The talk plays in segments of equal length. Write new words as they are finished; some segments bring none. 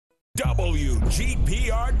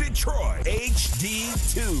WGPR Detroit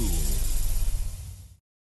HD2.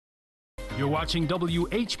 You're watching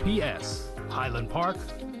WHPS, Highland Park,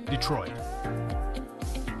 Detroit.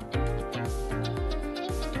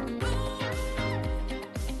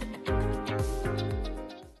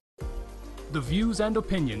 The views and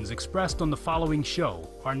opinions expressed on the following show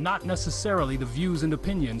are not necessarily the views and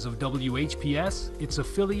opinions of WHPS, its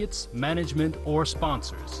affiliates, management, or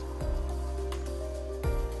sponsors.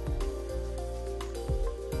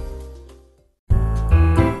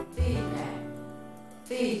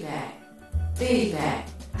 Feedback.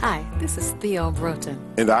 Hi, this is Theo Broughton.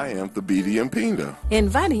 And I am Thabiti Mpinda.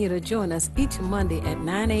 Inviting you to join us each Monday at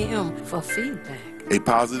 9 a.m. for Feedback, a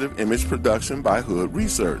positive image production by Hood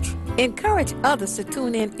Research. Encourage others to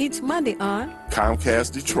tune in each Monday on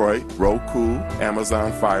Comcast Detroit, Roku,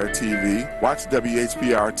 Amazon Fire TV, watch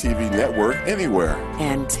WHPR TV Network anywhere.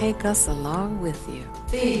 And take us along with you.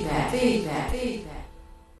 Feedback.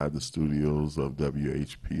 At the studios of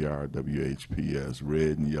WHPR, WHPS,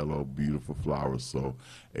 red and yellow, beautiful flowers. So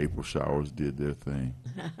April showers did their thing.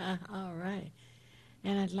 All right.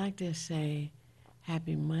 And I'd like to say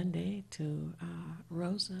happy Monday to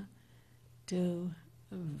Rosa, to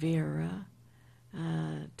Vera,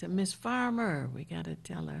 to Miss Farmer. We got to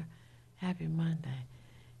tell her happy Monday.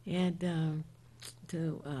 And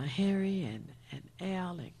to Harry and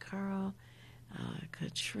Al and Carl,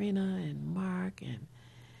 Katrina and Mark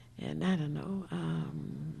and I don't know,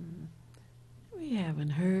 we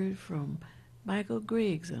haven't heard from Michael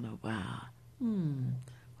Griggs in a while.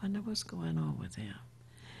 Wonder what's going on with him.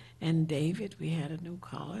 And David, we had a new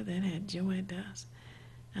caller that had joined us.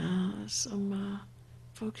 Some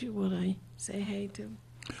folks you want to say hey to?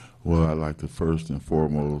 Well, I'd like to first and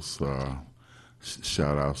foremost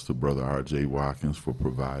shout outs to Brother R.J. Watkins for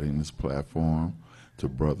providing this platform, to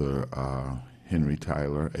Brother Henry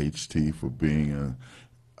Tyler, H.T., for being an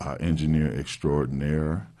engineer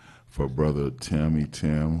extraordinaire, for Brother Tim,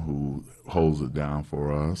 who holds it down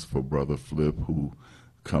for us, for Brother Flip, who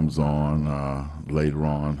comes on later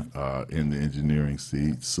on in the engineering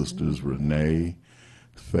seat, Sisters Renee,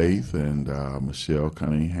 Faith, and Michelle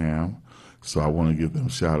Cunningham. So I want to give them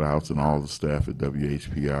shout outs and all the staff at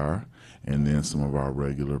WHPR, and then some of our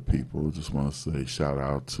regular people. Just want to say shout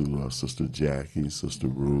out to Sister Jackie, Sister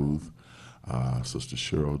Ruth, Sister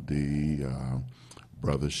Cheryl D.,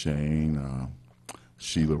 Brother Shane,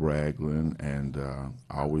 Sheila Ragland, and I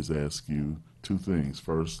always ask you two things.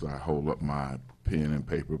 First, I hold up my pen and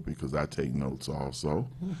paper because I take notes also.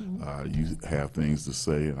 You have things to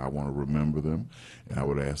say, and I want to remember them. And I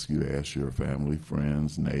would ask you to ask your family,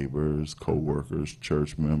 friends, neighbors, co-workers,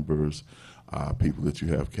 church members, people that you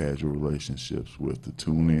have casual relationships with, to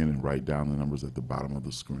tune in and write down the numbers at the bottom of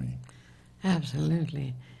the screen.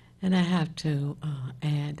 Absolutely. And I have to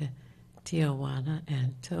add Tijuana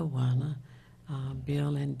and Tawana,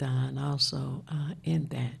 Bill and Don also in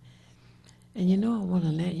that. And you know, I want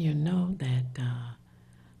to let you know that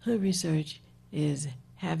Hood Research is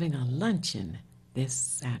having a luncheon this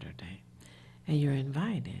Saturday, and you're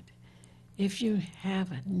invited. If you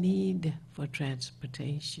have a need for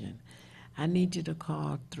transportation, I need you to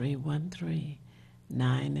call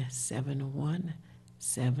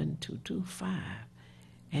 313-971-7225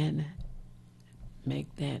 and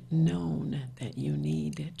make that known that you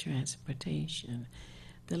need transportation.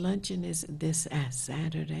 The luncheon is this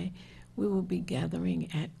Saturday. We will be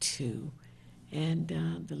gathering at 2, and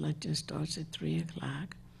the luncheon starts at 3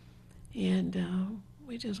 o'clock. And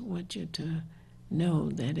we just want you to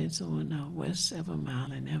know that it's on West 7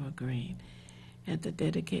 Mile in Evergreen at the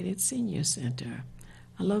dedicated senior center,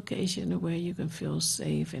 a location where you can feel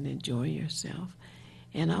safe and enjoy yourself.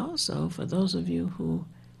 And also, for those of you who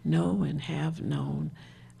know and have known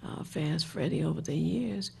Fast Freddy over the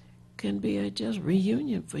years, can be a just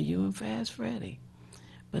reunion for you and Fast Freddy.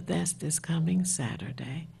 But that's this coming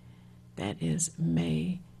Saturday. That is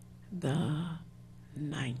May the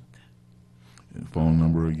 9th. And phone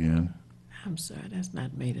number again? I'm sorry, that's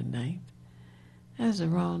not May the 9th. That's the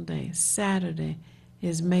wrong day. Saturday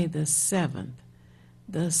is May the 7th.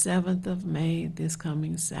 The 7th of May, this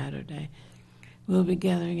coming Saturday. We'll be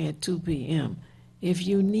gathering at 2 p.m. If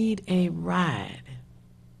you need a ride,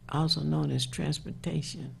 also known as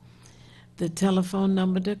transportation, the telephone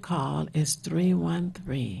number to call is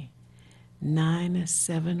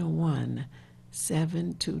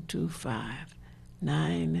 313-971-7225.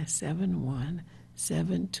 971-7225.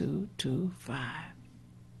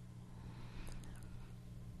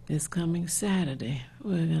 This coming Saturday,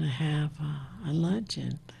 we're going to have a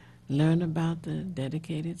luncheon, learn about the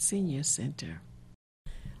dedicated senior center.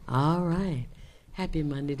 All right. Happy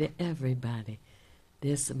Monday to everybody.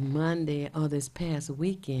 this Monday or this past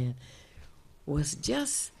weekend was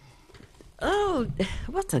just, oh,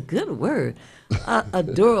 what's a good word?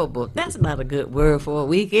 Adorable. That's not a good word for a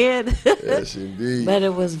weekend. Yes, indeed. But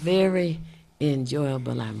it was very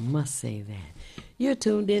enjoyable, I must say that. You're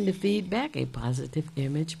tuned in to Feedback, a positive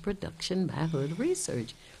image production by Hood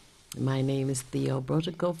Research. My name is Theo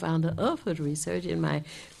Broder, co-founder of Hood Research, and my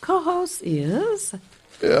co-host is...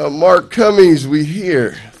 Yeah, Mark Cummings, we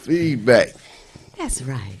here. Feedback. That's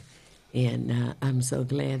right. And I'm so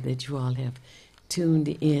glad that you all have tuned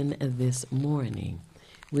in this morning.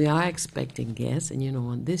 We are expecting guests, and you know,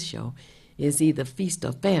 on this show is either feast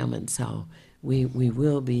or famine, so we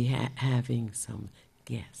will be having some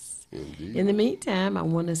guests. Indeed. In the meantime, I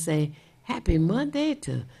want to say happy Monday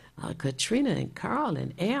to Katrina and Carl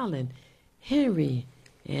and Al and Henry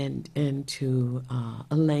and to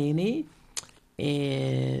Elaney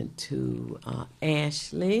and to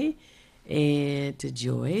Ashley and to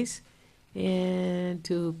Joyce and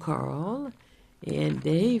to Carl and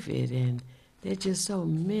David, and there's just so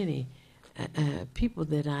many people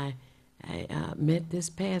that I met this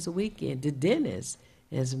past weekend. To Dennis,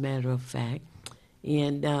 as a matter of fact,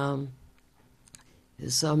 and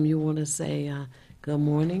some you want to say good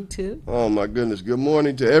morning to? Oh, my goodness. Good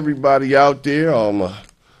morning to everybody out there, all my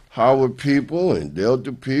Howard people and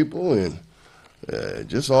Delta people and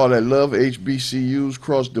just all that love HBCUs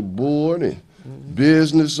across the board and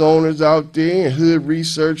business owners out there and Hood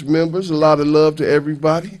Research members. A lot of love to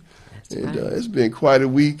everybody. That's And right. it's been quite a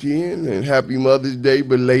weekend, and happy Mother's Day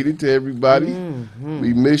belated to everybody.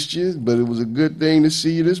 We missed you, but it was a good thing to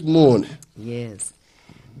see you this morning. Yes,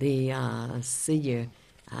 the senior,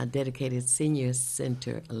 dedicated senior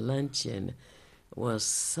center luncheon was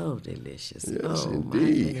so delicious. Yes, oh my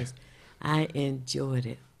indeed. goodness, I enjoyed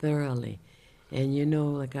it thoroughly. And you know,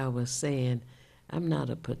 like I was saying, I'm not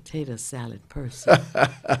a potato salad person,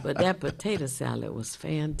 but that potato salad was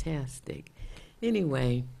fantastic.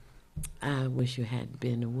 Anyway, I wish you had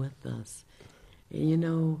been with us. And you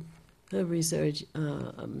know, the research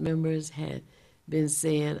members had been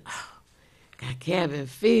saying, oh, got cabin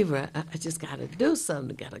fever. I just got to do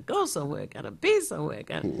something. Got to go somewhere. Got to be somewhere.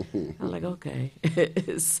 I'm like, okay.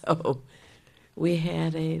 So we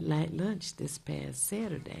had a light lunch this past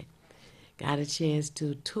Saturday. Got a chance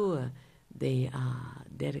to tour the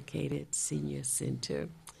dedicated senior center.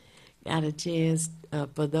 Got a chance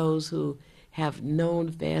for those who have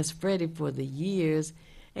known Fast Freddy for the years,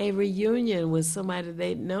 a reunion with somebody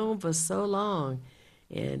they'd known for so long.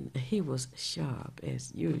 And he was sharp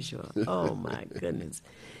as usual. Oh, my goodness.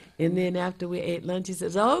 And then after we ate lunch, he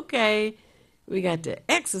says, okay, we got to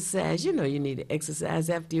exercise. You know you need to exercise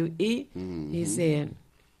after you eat. He said,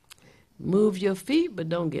 move your feet, but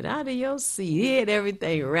don't get out of your seat. He had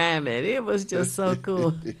everything rhyming. It was just so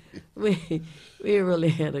cool. We really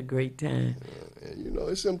had a great time. And, you know,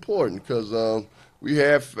 it's important because we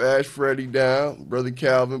have Fast Freddy down, Brother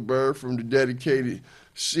Calvin Bird from the dedicated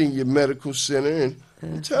Senior Medical Center. And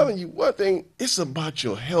I'm telling you one thing, it's about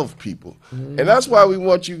your health, people. And that's why we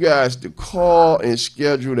want you guys to call and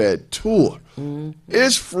schedule that tour.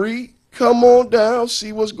 It's free. Come on down,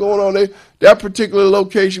 see what's going on there. That particular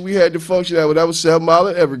location we had to function at, that was 7 Mile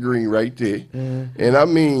and Evergreen right there. And I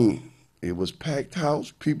mean, it was packed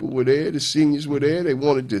house. People were there. The seniors were there. They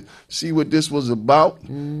wanted to see what this was about,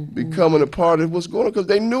 becoming a part of what's going on, because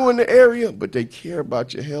they knew in the area, but they care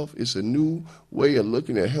about your health. It's a new way of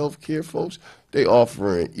looking at health care, folks. They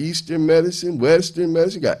offering Eastern medicine, Western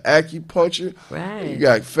medicine, got acupuncture. Right. You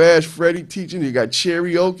got Fast Freddy teaching. You got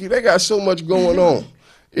karaoke. They got so much going on.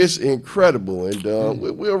 It's incredible. And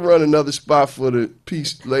we'll run another spot for the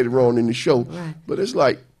piece later on in the show. Right. But it's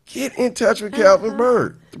like, get in touch with Calvin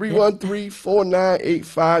Bird.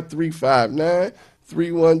 313-498-5359.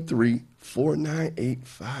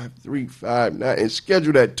 313-498-5359. And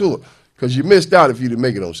schedule that tour, because you missed out if you didn't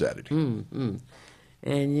make it on Saturday.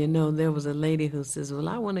 And, you know, there was a lady who says, well,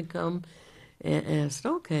 I want to come. And I said,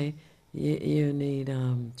 okay, you need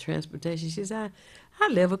transportation. She said, I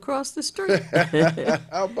live across the street.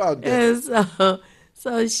 How about that? And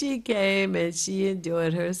so she came and she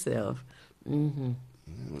enjoyed herself.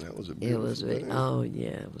 That was a It beautiful was really, thing. oh, yeah,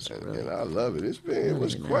 it was really. And I love it. It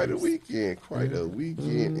was really quite a nice. weekend. Quite a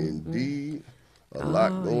weekend indeed. A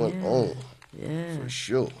lot going on, Yeah. for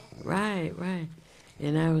sure. Right, right.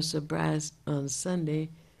 And I was surprised on Sunday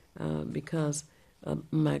because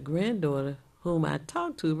my granddaughter, whom I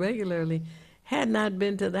talk to regularly, had not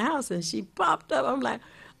been to the house, and she popped up. I'm like,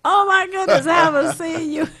 oh my goodness, I haven't seen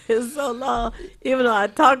you in so long, even though I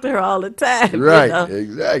talk to her all the time. Right, You know?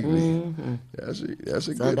 exactly. That's a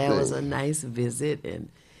So good that thing. was a nice visit, and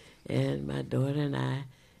my daughter and I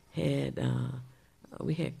had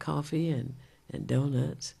we had coffee and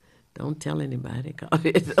donuts. Don't tell anybody,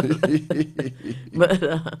 coffee and donuts.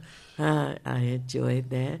 But I enjoyed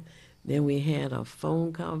that. Then we had a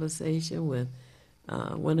phone conversation with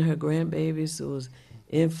one of her grandbabies who was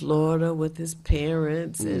in Florida with his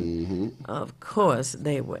parents. And, of course,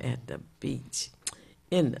 they were at the beach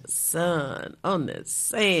in the sun, on the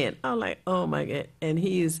sand. I'm like, oh, my God. And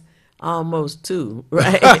he's almost 2,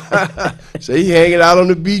 right? So he hanging out on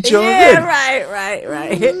the beach already. Yeah,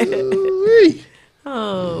 right. Ooh-wee.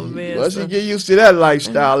 Oh, man. Once you get used to that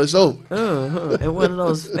lifestyle, it's over. And one of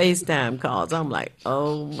those FaceTime calls, I'm like,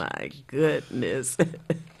 oh, my goodness.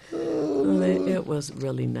 It was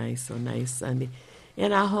really nice, a nice Sunday.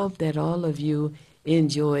 And I hope that all of you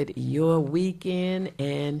enjoyed your weekend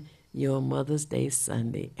and your Mother's Day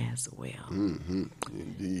Sunday as well.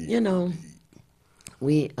 Indeed. You know,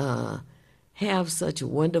 we have such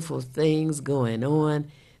wonderful things going on.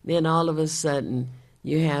 Then all of a sudden,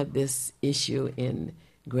 you have this issue in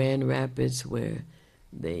Grand Rapids where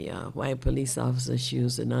the white police officer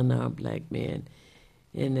shoots an unarmed black man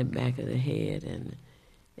in the back of the head.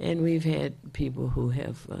 And we've had people who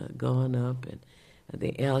have gone up, and I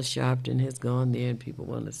think Al Sharpton has gone there, and people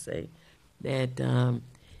want to say that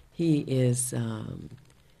he is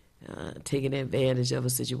taking advantage of a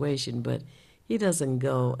situation, but he doesn't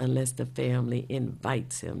go unless the family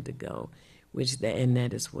invites him to go, and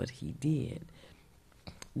that is what he did.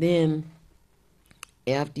 Then,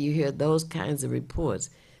 after you hear those kinds of reports,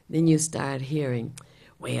 then you start hearing,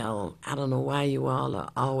 well, I don't know why you all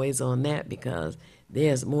are always on that, because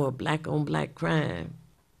there's more black-on-black crime.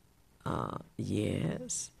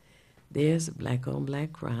 Yes, there's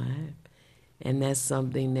black-on-black crime, and that's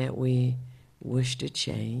something that we wish to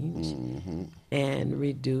change and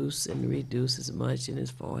reduce as much and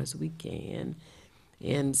as far as we can.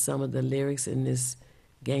 And some of the lyrics in this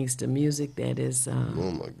gangster music that is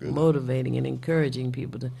motivating and encouraging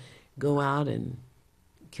people to go out and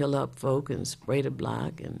kill up folk and spray the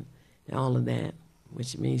block and all of that,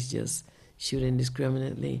 which means just shoot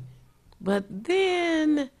indiscriminately. But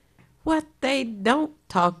then what they don't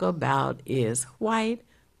talk about is white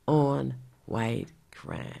on white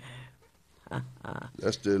crime.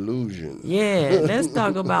 That's the illusion. Yeah, let's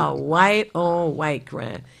talk about white on white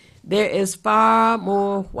crime. There is far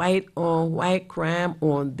more white on white crime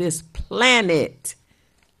on this planet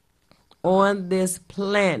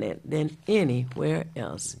than anywhere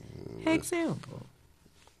else. Example.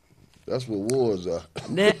 That's what wars are.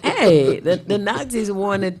 The Nazis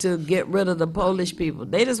wanted to get rid of the Polish people.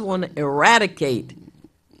 They just want to eradicate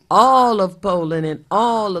all of Poland and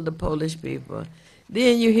all of the Polish people.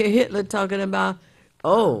 Then you hear Hitler talking about,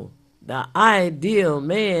 oh, the ideal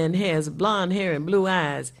man has blonde hair and blue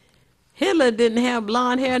eyes. Hitler didn't have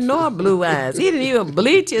blonde hair nor blue eyes. He didn't even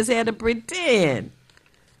bleach his hair to pretend.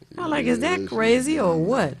 I'm like, is that crazy or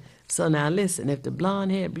what? So now listen, if the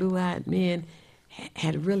blonde-haired, blue-eyed men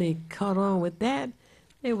had really caught on with that,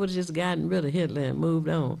 they would have just gotten rid of Hitler and moved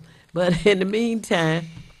on. But in the meantime,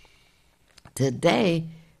 today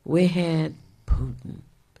we had Putin.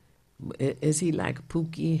 Is he like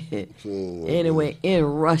Pookie? Anyway, in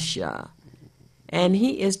Russia. And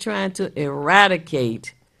he is trying to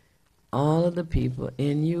eradicate all of the people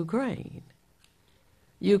in Ukraine.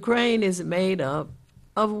 Ukraine is made up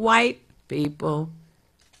of white people.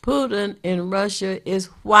 Putin in Russia is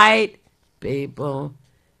white people.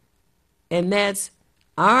 And that's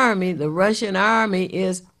army, the Russian army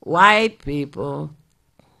is white people.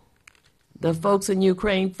 The folks in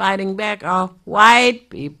Ukraine fighting back are white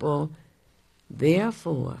people.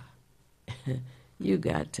 Therefore, you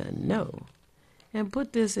got to know and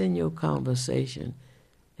put this in your conversation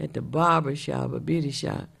at the barber shop or beauty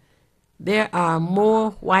shop. There are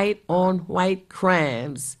more white on white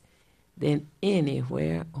crimes than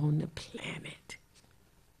anywhere on the planet.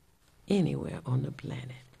 Anywhere on the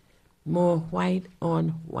planet. More white on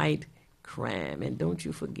white crime. And don't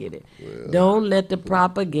you forget it. Well, don't let the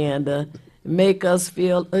propaganda make us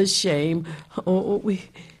feel ashamed. Oh,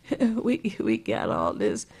 we got all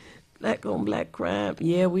this black on black crime.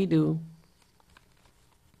 Yeah, we do.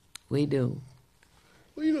 We do.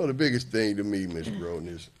 Well, you know, the biggest thing to me, Miss Broden,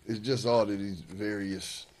 is just all of these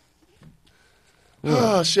various,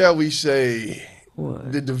 shall we say,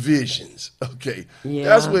 the divisions. Okay. Yeah.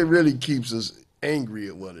 That's what really keeps us angry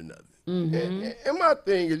at one another. Mm-hmm. And my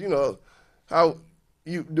thing is, you know, how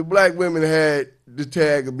the black women had the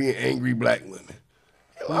tag of being angry black women.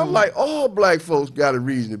 I'm like, all black folks got a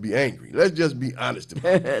reason to be angry. Let's just be honest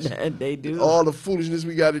about it. They do. All the foolishness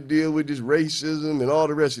we got to deal with, this racism and all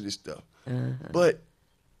the rest of this stuff. But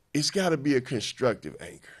it's got to be a constructive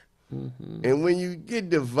anger. Mm-hmm. And when you get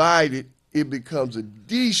divided it becomes a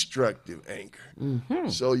destructive anger.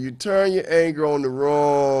 So you turn your anger on the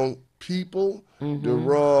wrong people, the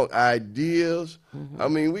wrong ideas. I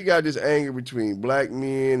mean, we got this anger between black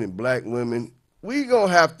men and black women. We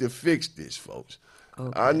gonna have to fix this, folks.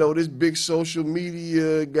 I know this big social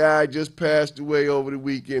media guy just passed away over the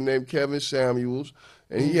weekend named Kevin Samuels,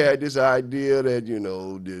 and he had this idea that, you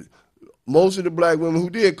know, most of the black women who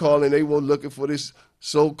did call in, they were looking for this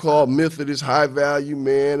so-called myth of this high-value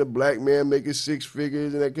man, a black man making 6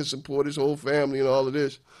 figures and that can support his whole family and all of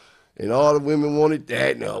this. And all the women wanted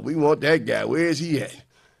that. No, we want that guy. Where is he at?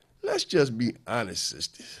 Let's just be honest,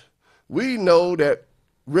 sisters. We know that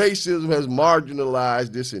racism has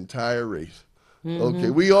marginalized this entire race. Okay,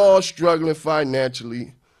 we all struggling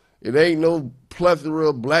financially. It ain't no plethora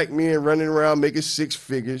of black men running around making 6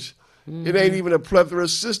 figures. It ain't even a plethora of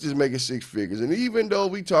sisters making 6 figures. And even though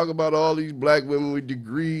we talk about all these black women with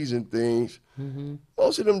degrees and things,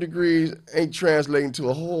 most of them degrees ain't translating to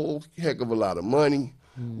a whole heck of a lot of money.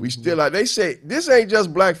 We still like, they say, this ain't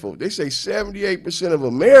just black folk. They say 78% of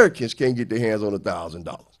Americans can't get their hands on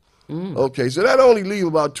 $1,000. Okay, so that only leave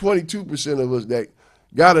about 22% of us that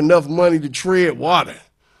got enough money to tread water.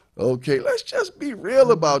 Okay, let's just be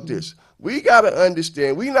real about this. We got to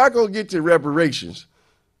understand, we're not going to get to reparations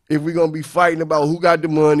if we're going to be fighting about who got the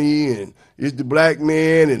money and is the black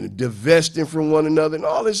man and divesting from one another and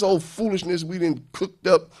all this old foolishness we done cooked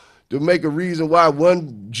up to make a reason why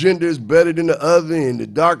one gender is better than the other and the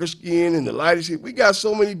darker skin and the lighter skin. We got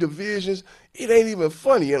so many divisions, it ain't even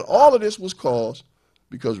funny. And all of this was caused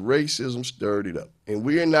because racism stirred it up. And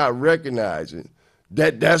we're not recognizing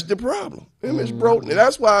that that's the problem. And Ms. Broughton, and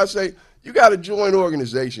that's why I say you got to join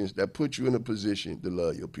organizations that put you in a position to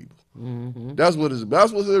love your people. That's what it's about.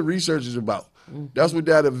 That's what the research is about. That's what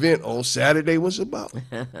that event on Saturday was about.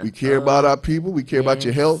 We care about our people. We care about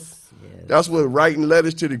your health. That's what writing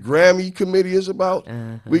letters to the Grammy committee is about.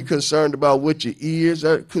 We concerned about what your ears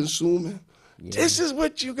are consuming. This is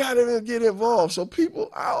what you got to get involved. So people,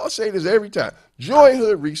 I'll say this every time. Join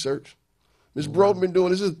Hood Research. Ms. Broughton been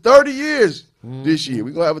doing this 30 years this year.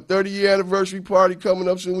 We're going to have a 30-year anniversary party coming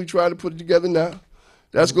up soon. We're trying to put it together now.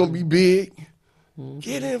 That's going to be big.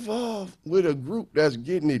 Get involved with a group that's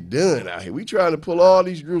getting it done out here. We trying to pull all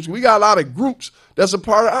these groups. We got a lot of groups that's a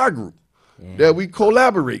part of our group that we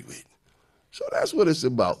collaborate with. So that's what it's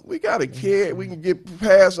about. We got to care. We can get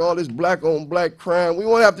past all this black-on-black crime. We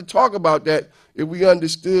won't have to talk about that if we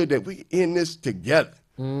understood that we in this together.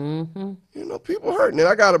 You know, people hurting. And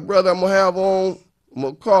I got a brother I'm going to have on. I'm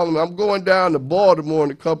going to call him. I'm going down to Baltimore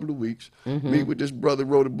in a couple of weeks. Meet with this brother,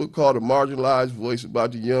 wrote a book called The Marginalized Voice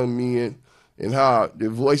about the young men and how their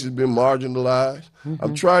voice has been marginalized.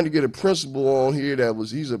 I'm trying to get a principal on here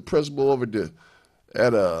he's a principal over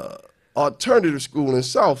at a alternative school in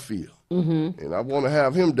Southfield. And I want to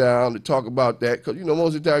have him down to talk about that because, you know,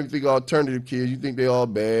 most of the time you think alternative kids, you think they all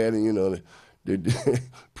bad and, you know, they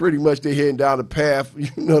pretty much they're heading down a path,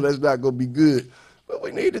 you know, that's not going to be good. But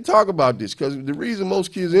we need to talk about this because the reason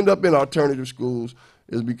most kids end up in alternative schools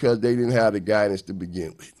is because they didn't have the guidance to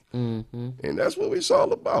begin with. And that's what it's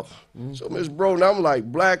all about. So, Ms. Broughton, I'm like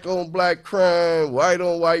black on black crime, white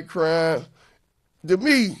on white crime. To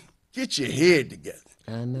me, get your head together.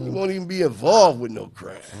 I know. You won't even be involved with no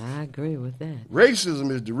crime. I agree with that.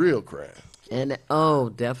 Racism is the real crime. And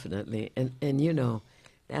definitely. And you know,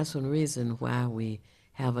 that's one reason why we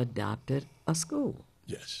have adopted a school.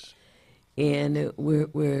 Yes. And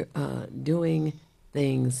we're doing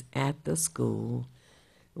things at the school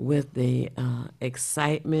with the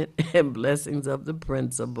excitement and blessings of the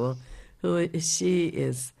principal, she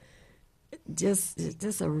is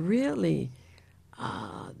just a really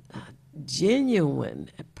genuine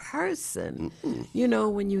person. You know,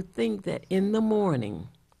 when you think that in the morning,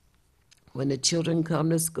 when the children come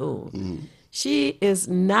to school, she is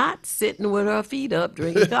not sitting with her feet up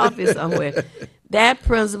drinking coffee somewhere. That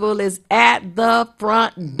principal is at the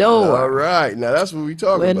front door. All right. Now, that's what we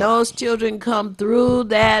talking when about. When those children come through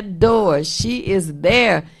that door, she is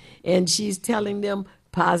there, and she's telling them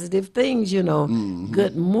positive things, you know.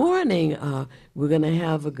 Good morning. We're going to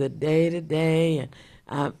have a good day today,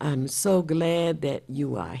 and I'm so glad that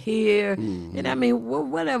you are here. And I mean,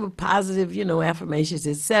 whatever positive, you know, affirmations,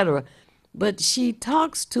 etc. But she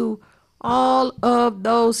talks to all of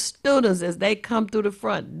those students as they come through the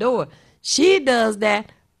front door. She does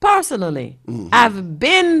that personally. I've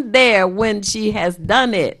been there when she has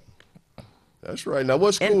done it. That's right. Now,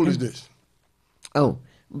 what school is this? Oh,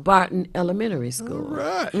 Barton Elementary School. All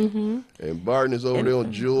right. And Barton is over there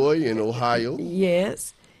on Joy in Ohio.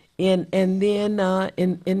 Yes. And then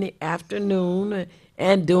in the afternoon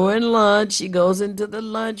and during lunch, she goes into the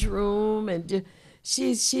lunchroom and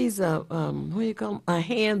she's a what do you call 'em? A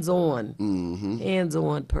hands-on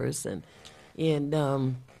person,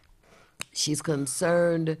 and she's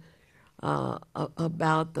concerned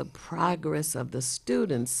about the progress of the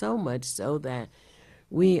students, so much so that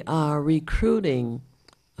we are recruiting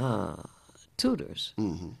tutors,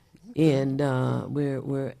 and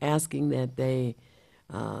we're asking that they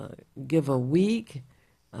give a week,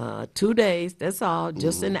 2 days. That's all,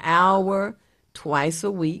 just an hour twice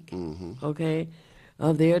a week, okay,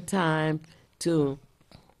 of their time to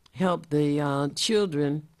help the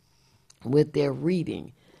children with their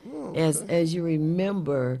reading. As you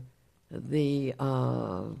remember, the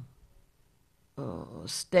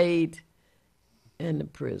state and the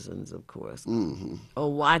prisons, of course, are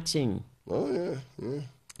watching. Oh, yeah, yeah.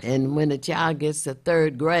 And when a child gets to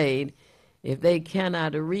third grade, if they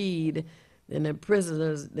cannot read, then the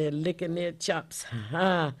prisoners, they're licking their chops.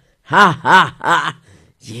 Ha, ha, ha, ha.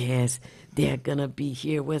 Yes, they're going to be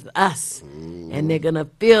here with us. And they're going to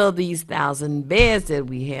fill these 1,000 beds that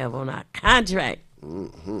we have on our contract.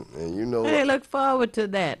 And you know They look forward to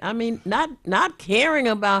that. I mean, not caring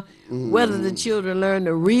about whether the children learn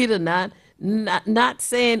to read or not. Not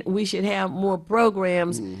saying we should have more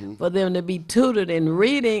programs for them to be tutored in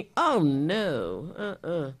reading. Oh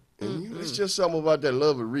no. And it's just something about that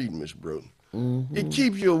love of reading, Miss Broughton. It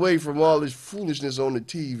keeps you away from all this foolishness on the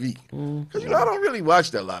TV. Because, I don't really watch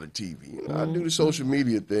that lot of TV. I do the social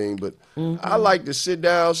media thing, but I like to sit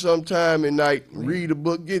down sometime at night, read a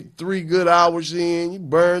book, get 3 good hours in. You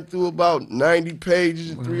burn through about 90 pages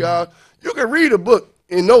in 3 hours. You can read a book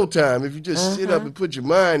in no time if you just sit up and put your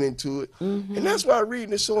mind into it. And that's why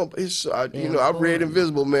reading is so important. I read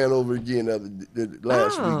Invisible Man over again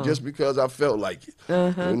last week just because I felt like it.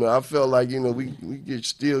 I felt like, we get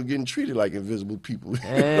still getting treated like invisible people.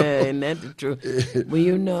 Ain't that the truth?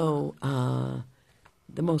 Well,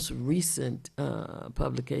 the most recent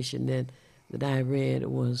publication that I read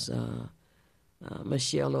was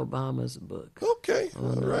Michelle Obama's book. Okay,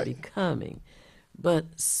 all on right. Becoming.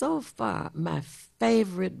 But so far, my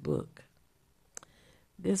favorite book,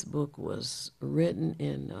 this book was written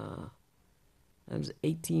in, it was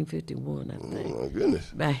 1851, I think. Oh, my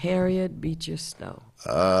goodness. By Harriet Beecher Stowe.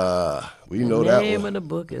 We know that one. The name of the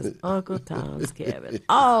book is Uncle Tom's Cabin.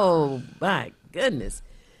 Oh, my goodness.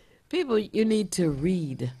 People, you need to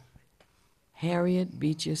read Harriet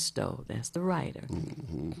Beecher Stowe. That's the writer.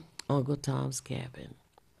 Uncle Tom's Cabin.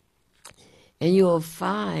 And you'll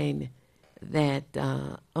find that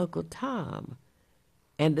Uncle Tom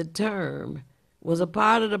and the term was a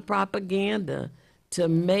part of the propaganda to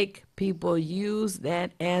make people use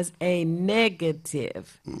that as a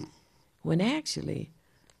negative, when actually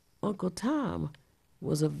Uncle Tom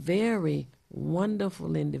was a very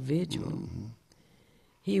wonderful individual.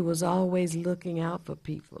 He was always looking out for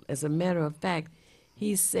people. As a matter of fact,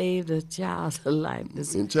 he saved a child's life.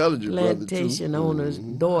 This intelligent plantation brother, too. owner's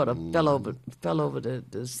daughter fell over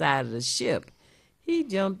the side of the ship. He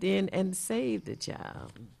jumped in and saved the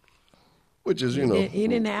child. Which is, He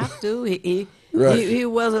didn't have to. Right. He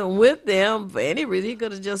wasn't with them for any reason. He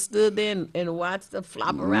could have just stood there and watched them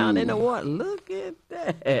flop around in the water. Look at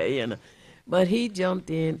that, But he jumped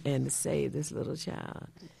in and saved this little child.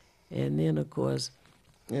 And then, of course,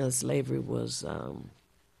 slavery was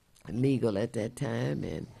legal at that time,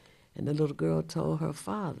 and the little girl told her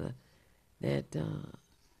father that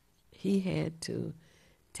he had to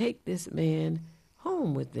take this man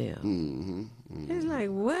home with them. He's like,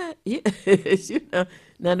 what?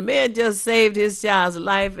 Now the man just saved his child's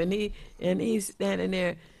life, and he's standing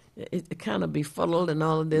there, kind of befuddled and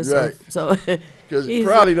all of this. Right. So because he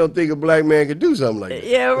probably don't think a black man could do something like that.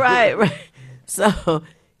 Yeah, right. So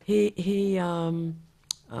he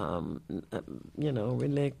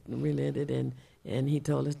relented, and he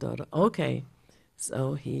told his daughter, okay.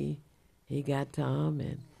 So he got Tom,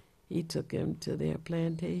 and he took him to their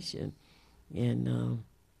plantation, and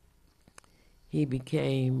he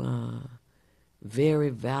became very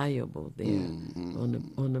valuable there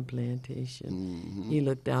on the plantation. He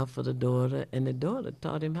looked out for the daughter, and the daughter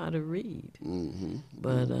taught him how to read.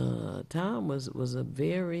 But Tom was a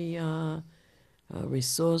very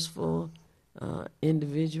resourceful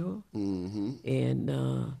individual,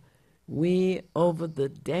 and we, over the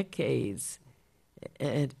decades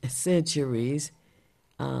and centuries,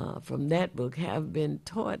 from that book, have been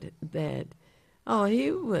taught that,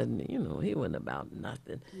 he wasn't about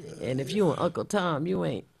nothing. And if you were Uncle Tom, you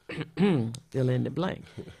ain't fill in the blank.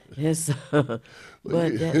 And so,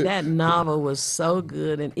 but that novel was so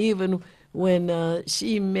good. And even when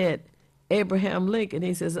she met Abraham Lincoln,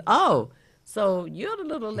 he says, So you're the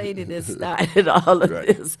little lady that started all of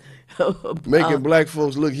this. Making black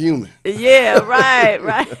folks look human. Yeah,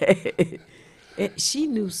 right. She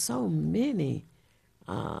knew so many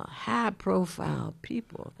high-profile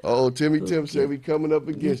people. Oh, Timmy Tim said we coming up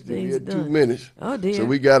against it. We had 2 minutes. Oh, dear. So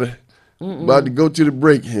we about to go to the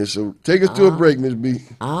break here. So take us to a break, Miss B.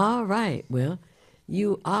 All right. Well,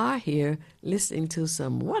 you are here listening to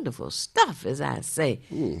some wonderful stuff, as I say,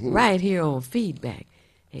 right here on Feedback,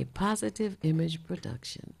 a positive image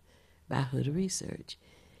production by Hood Research.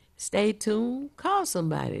 Stay tuned. Call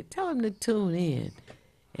somebody. Tell them to tune in.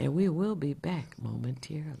 And we will be back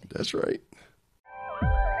momentarily. That's right.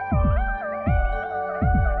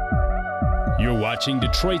 You're watching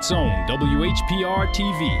Detroit's own WHPR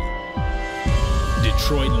TV.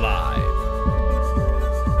 Detroit Live.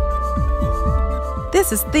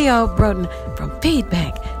 This is Theo Broden from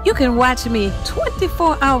Feedback. You can watch me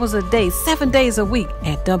 24 hours a day, 7 days a week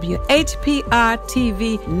at WHPR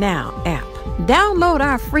TV Now app. Download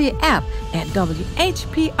our free app at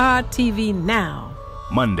WHPR TV Now.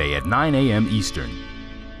 Monday at 9 a.m. Eastern.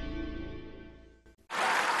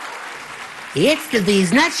 It's the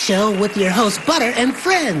These Nuts Show with your host, Butter and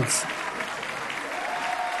friends.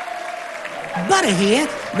 Butter here,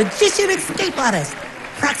 magician escape artist,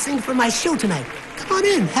 practicing for my show tonight. Come on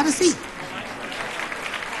in, have a seat.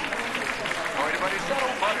 Everybody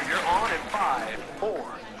settle, Butter, you're on in 5, 4,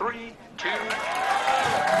 3, 2.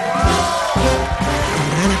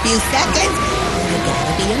 In a few seconds, there's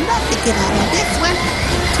gotta be enough to get out of this one.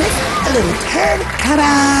 Twist a little turn,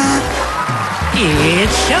 ta-da!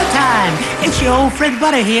 It's showtime! It's your old friend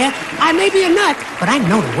Butter here. I may be a nut, but I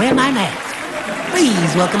know to wear my mask.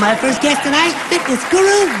 Please welcome my first guest tonight, fitness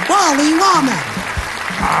guru, Wally Wallman.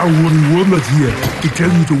 Wally Wallman here to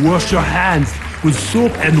tell you to wash your hands with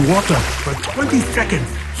soap and water for 20 seconds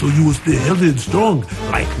so you will stay healthy and strong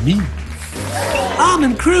like me.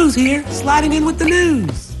 Almond Cruz here, sliding in with the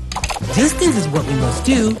news. Distance is what we must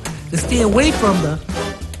do to stay away from the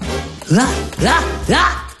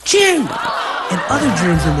chew and other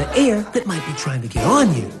germs in the air that might be trying to get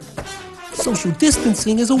on you. Social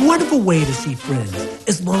distancing is a wonderful way to see friends.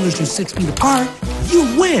 As long as you're 6 feet apart, you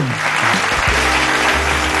win.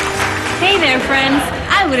 Hey there, friends.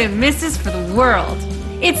 I wouldn't miss this for the world.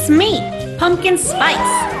 It's me, Pumpkin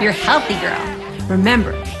Spice, your healthy girl.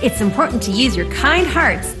 Remember, it's important to use your kind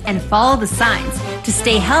hearts and follow the signs to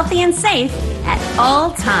stay healthy and safe at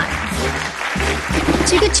all times.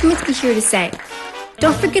 Chica Chiminsky here to say,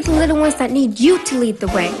 don't forget the little ones that need you to lead the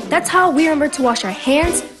way. That's how we remember to wash our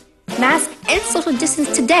hands, mask, and social distance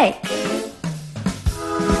today.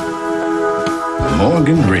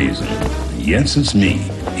 Morgan Raisin. Yes, it's me,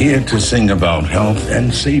 here to sing about health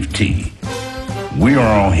and safety. We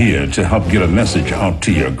are all here to help get a message out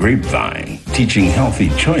to your grapevine, teaching healthy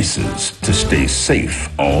choices to stay safe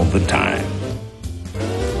all the time.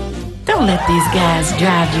 Don't let these guys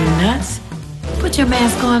drive you nuts. Put your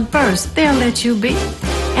mask on first. They'll let you be.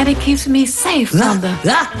 And it keeps me safe from the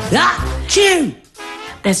chew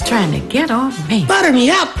that's trying to get on me. Butter me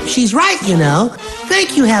up. She's right, you know.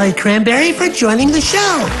 Thank you, Hallie Cranberry, for joining the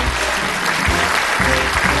show.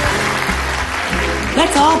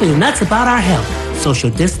 Let's all be nuts about our health. Social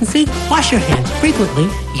distancing, wash your hands frequently,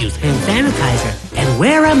 use hand sanitizer, and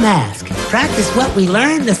wear a mask. Practice what we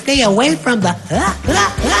learned to stay away from the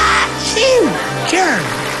germ.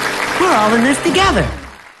 We're all in this together.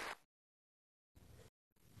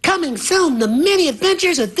 Coming soon, the many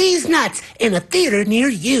adventures of these nuts in a theater near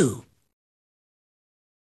you.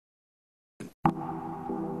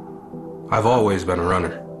 I've always been a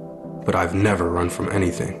runner, but I've never run from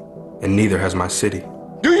anything, and neither has my city.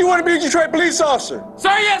 Do you want to be a Detroit police officer? Sir,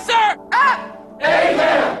 yes, sir!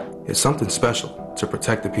 Amen! It's something special to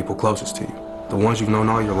protect the people closest to you, the ones you've known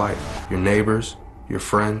all your life, your neighbors, your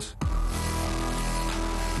friends.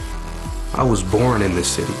 I was born in this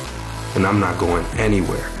city, and I'm not going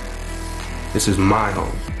anywhere. This is my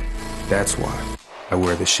home. That's why I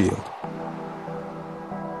wear the shield.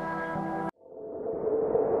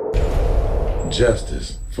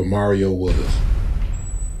 Justice for Mario Willis.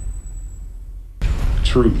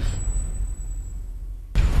 Truth.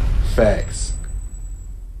 Facts.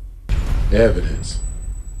 Evidence.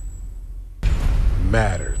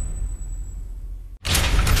 Matter.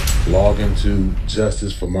 Log into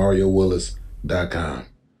justiceformariowillis.com.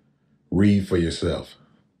 Read for yourself.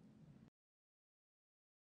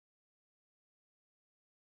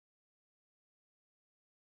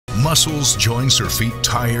 Muscles, joints, or feet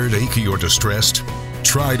tired, achy, or distressed?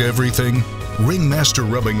 Tried everything? Ringmaster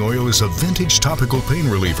Rubbing Oil is a vintage topical pain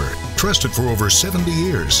reliever, trusted for over 70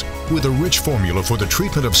 years, with a rich formula for the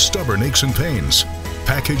treatment of stubborn aches and pains.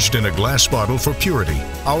 packaged in a glass bottle for purity.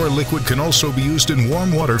 Our liquid can also be used in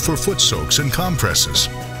warm water for foot soaks and compresses.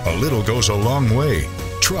 A little goes a long way.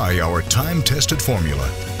 Try our time-tested formula,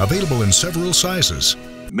 available in several sizes.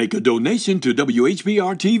 Make a donation to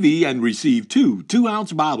WHPR-TV and receive 2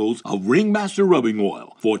 2-ounce bottles of Ringmaster Rubbing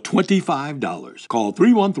Oil for $25. Call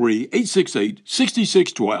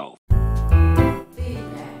 313-868-6612.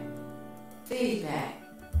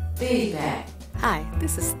 Feedback. Hi,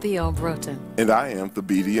 this is Theo Broughton, And I am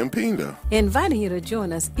Thabiti Mpinga, inviting you to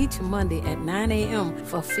join us each Monday at 9 a.m.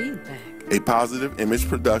 for Feedback. a positive image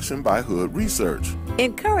production by Hood Research.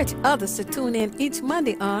 Encourage others to tune in each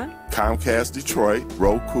Monday on Comcast Detroit,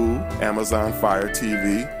 Roku, Amazon Fire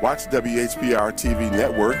TV. Watch WHPR TV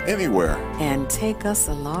Network anywhere. and take us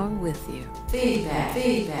along with you. Feedback.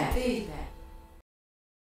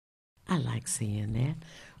 I like seeing that.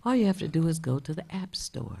 All you have to do is go to the App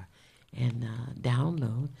Store and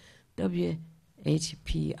download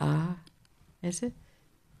WHPR, is it?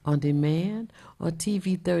 On demand or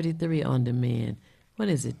TV 33 on demand. What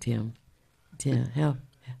is it, Tim? Tim, help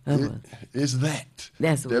us. It's that.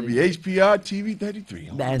 That's what it is. WHPR TV 33.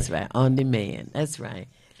 That's right, on demand. That's right.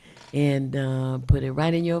 And put it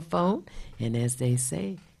right in your phone, and as they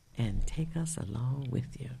say, and take us along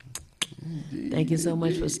with you. Thank you so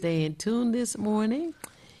much for staying tuned this morning.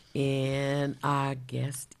 And our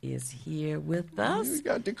guest is here with us. We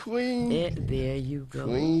got the Queen. There you go.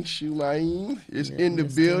 Queen Shumaim is in the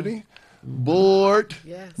building. Board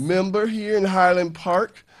member here in Highland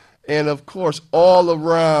Park. And, of course, all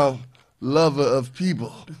around lover of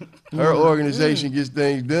people. Her organization gets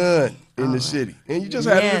things done in the city. And you just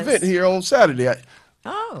had an event here on Saturday.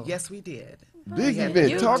 Oh. Yes, we did. Big We had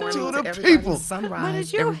event. good Talk morning to the everybody. people. Sunrise, What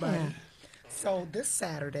did you everybody. have? So this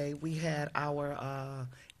Saturday we had our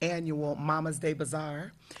annual Mama's Day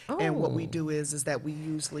Bazaar, and what we do is that we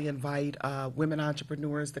usually invite women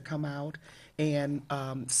entrepreneurs to come out and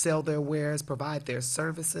sell their wares, provide their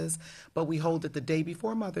services. But we hold it the day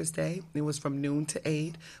before Mother's Day. It was from noon to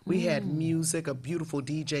 8. We had music, a beautiful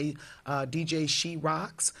DJ, DJ She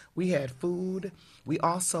Rocks. We had food. We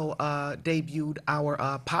also debuted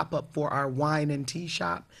our pop-up for our wine and tea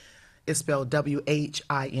shop. It's spelled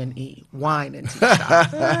W-H-I-N-E, wine and tea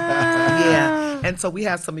shop. Yeah, and so we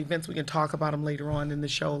have some events. We can talk about them later on in the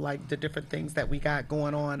show, like the different things that we got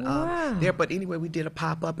going on there. But anyway, we did a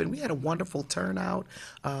pop-up, and we had a wonderful turnout,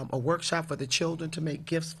 a workshop for the children to make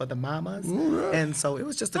gifts for the mamas. And so it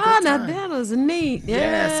was just a good time. now that was neat.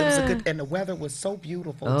 Yes, it was a Yeah. good, and the weather was so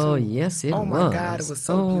beautiful, Oh, too. yes, it Oh, my was. God, it was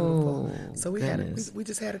so beautiful. So we goodness. we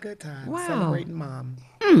just had a good time Wow. celebrating Mom.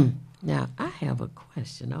 Now, I have a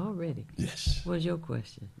question already. Yes. What's your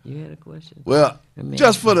question? You had a question? Well, Amazing.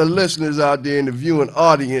 just for the listeners out there in the viewing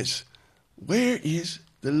audience, where is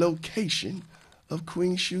the location of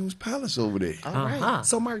Queen Shoe's Palace over there? All right.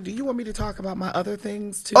 So, Mark, do you want me to talk about my other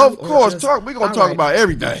things too? Of or course, just- we're going All to talk right. about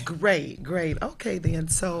everything. Great. Okay, then.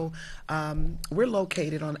 So, we're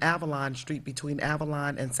located on Avalon Street between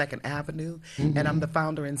Avalon and 2nd Avenue, and I'm the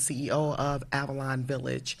founder and CEO of Avalon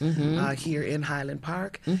Village here in Highland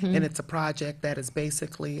Park. And it's a project that is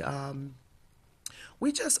basically,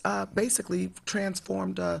 we just basically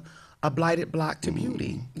transformed a blighted block to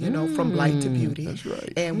beauty, from blight to beauty. That's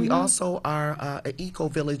right. And we also are an eco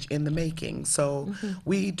village in the making. So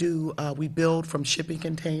we do, we build from shipping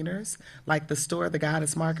containers, like the store, the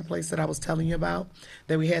Goddess Marketplace that I was telling you about,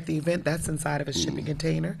 that we had the event, that's inside of a shipping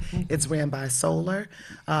container. It's ran by solar.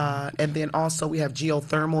 And then also we have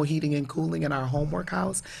geothermal heating and cooling in our homework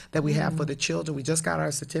house that we have for the children. We just got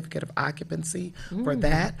our certificate of occupancy for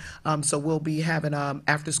that. So we'll be having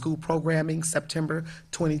after school programming September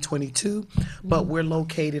 2022. But we're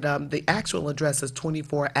located, the actual address is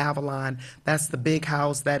 24 Avalon. That's the big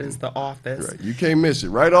house, that is the office. Right. You can't miss it.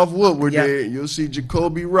 Right off Woodward Yep. there, you'll see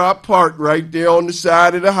Jacoby Rock Park right there on the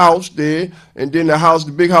side of the house there, and then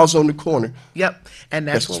the big house on the corner. Yep, and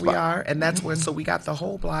that's That's the where we spot. are, and that's where, so we got the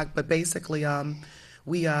whole block, but basically,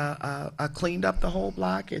 we cleaned up the whole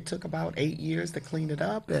block. It took about 8 years to clean it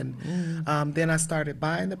up, and then I started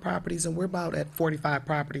buying the properties, and we're about at 45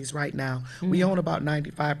 properties right now. We own about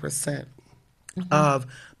 95% of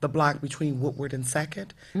the block between Woodward and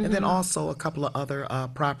 2nd, and then also a couple of other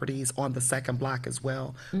properties on the 2nd block as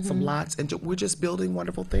well, some lots, and we're just building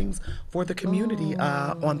wonderful things for the community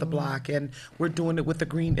on the block, and we're doing it with the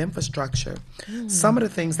green infrastructure. Some of the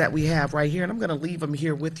things that we have right here, and I'm going to leave them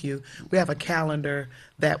here with you. We have a calendar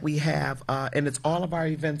that we have, and it's all of our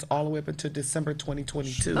events all the way up until December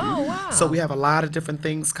 2022. Oh, wow. So we have a lot of different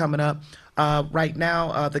things coming up. Right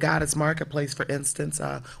now, the Goddess Marketplace, for instance,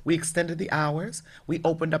 we extended the hours. We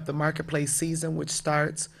opened up the marketplace season, which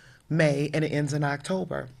starts May and it ends in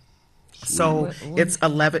October. So it's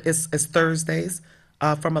 11. It's Thursdays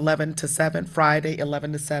from 11 to 7, Friday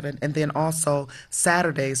 11 to 7, and then also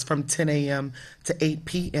Saturdays from 10 a.m. to 8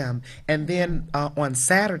 p.m. And then on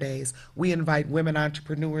Saturdays we invite women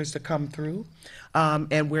entrepreneurs to come through,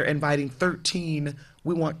 and we're inviting 13.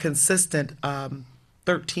 We want consistent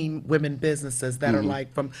 13 women businesses that are like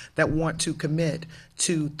that want to commit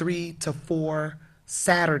to 3 to 4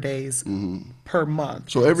 Saturdays per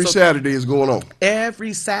month. So every Saturday is going on.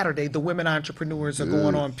 Every Saturday, the women entrepreneurs are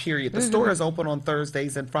going on, period. The store is open on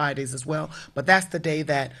Thursdays and Fridays as well, but that's the day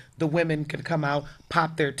that the women can come out,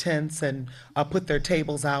 pop their tents, and put their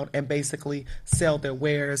tables out and basically sell their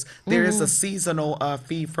wares. There is a seasonal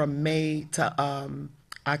fee from May to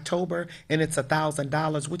October, and it's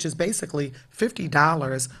 $1,000, which is basically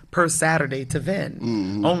 $50 per Saturday to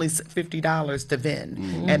vend. Only $50 to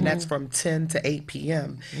vend, and that's from 10 to 8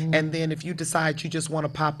 p.m. And then if you decide you just want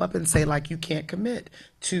to pop up and say like you can't commit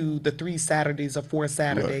to the 3 Saturdays or 4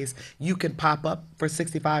 Saturdays, you can pop up for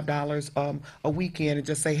 $65 a weekend and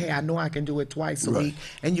just say, hey, I know I can do it twice a week,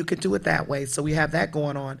 and you can do it that way. So we have that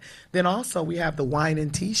going on. Then also we have the wine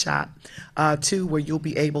and tea shop too, where you'll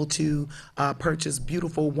be able to purchase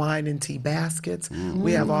beautiful wine and tea baskets.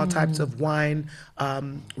 We have all types of wine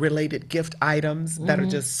related gift items that are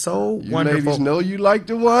just so wonderful. You ladies know you like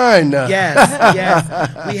the wine now. Yes,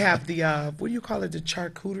 yes. We have the what do you call it? The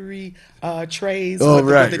charcuterie trays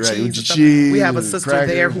with the cheese. With and the stuff. cheese We have a and sister crackers,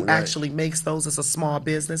 there who actually makes those as a small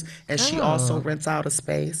business, and she also rents out a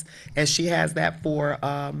space, and she has that for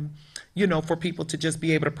for people to just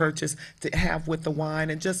be able to purchase, to have with the wine,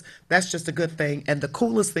 and just that's just a good thing. And the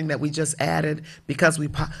coolest thing that we just added, because we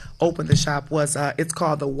opened the shop, was it's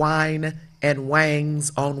called the Wine and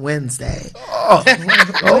Wangs on Wednesday. Oh, okay.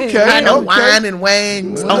 Wine and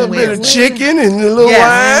wangs A on little bit of Wednesday. chicken and a little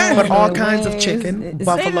wine. But all kinds of chicken,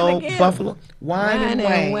 buffalo, wine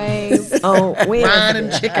and wangs. Oh, wine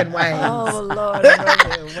and chicken wangs. Oh, Lord.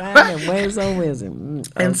 Wine and wangs on Wednesday.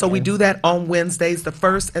 And so we do that on Wednesdays, the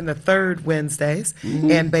first and the third Wednesdays.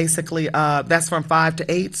 And basically, that's from 5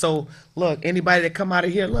 to 8. So, look, anybody that come out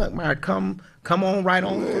of here, look, Mark, come on right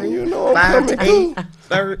on through. You know, 5 to 8.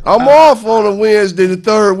 I'm off on a Wednesday, the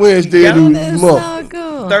third Wednesday of the month.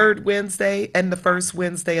 Third Wednesday and the first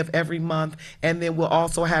Wednesday of every month. And then we'll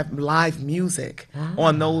also have live music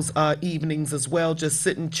on those evenings as well, just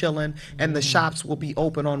sitting, chilling. And the shops will be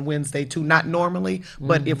open on Wednesday too. Not normally,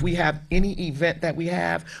 but if we have any event that we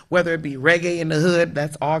have, whether it be Reggae in the Hood,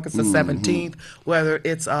 that's August the 17th, whether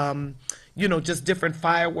it's just different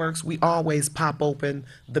fireworks, we always pop open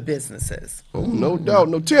the businesses. Oh, no doubt.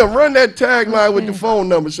 No, Tim, run that tagline with the phone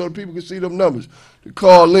number so that people can see them numbers to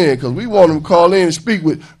call in, because we want them to call in and speak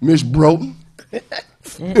with Miss Broughton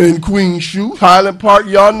and Queen Shoe. Highland Park,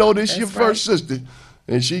 y'all know this your first sister,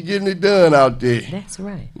 and she getting it done out there. That's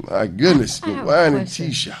right. My goodness, the wine and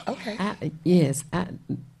tea shop. Okay.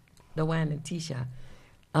 The wine and tea shop.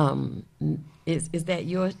 Is that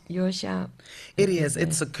your shop? It is.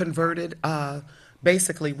 It's a converted.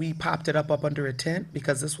 Basically, we popped it up under a tent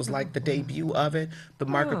because this was like the debut of it. The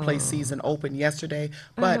marketplace season opened yesterday,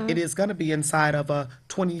 but it is going to be inside of a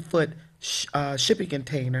 20-foot shipping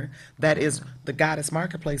container that is the Goddess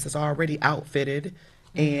Marketplace is already outfitted,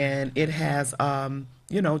 and it has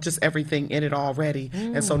just everything in it already.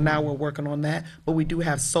 And so now we're working on that, but we do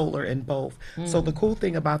have solar in both. So the cool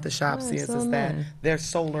thing about the shops is that there's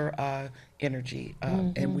solar energy,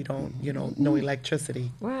 and we don't, no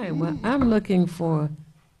electricity. Right. Well, I'm looking for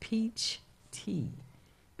peach tea.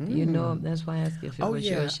 You know, that's why I asked if it was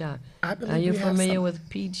your shop. Are you familiar with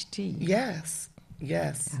peach tea? Yes.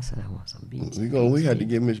 Yes. I said I want some peach tea. We had to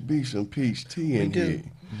give Miss B some peach tea in here.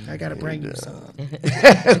 I gotta bring you some.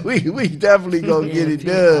 we definitely gonna get it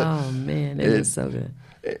done. Oh man, it is so good.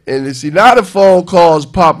 And see, now the phone calls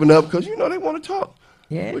popping up because they want to talk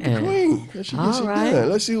with the Queen. She gets it done.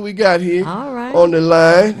 Let's see what we got here on the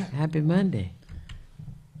line. Happy Monday.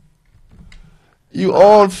 You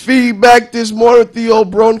on feedback this morning, Theo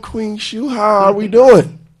Broughton, Queen Shoe? How are we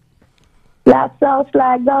doing? La Sauce,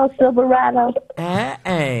 like Go, Silverado.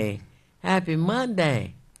 Hey, happy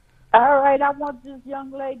Monday. All right, I want this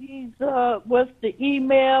young lady's, what's the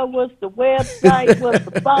email, what's the website, what's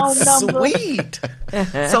the phone number? Sweet.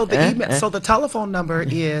 So the telephone number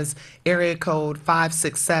is area code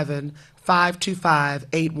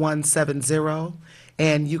 567-525-8170.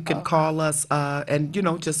 And you can call us and,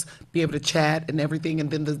 just be able to chat and everything. And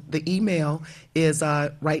then the email is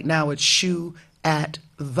right now it's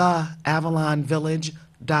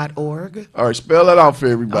shoe@theavalonvillage.org. All right, spell that out for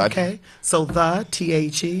everybody. Okay. So the,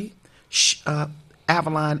 T-H-E,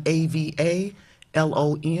 Avalon, A-V-A-L-O-N,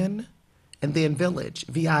 and then Village,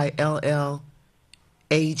 V-I-L-L-A-G-E,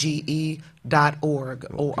 AGE.org,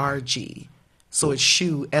 O-R-G. So it's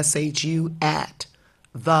SHU, S-H-U, at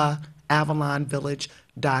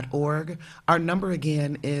theavalonvillage.org. Our number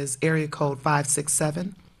again is area code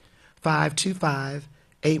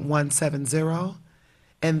 567-525-8170.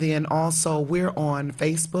 And then also we're on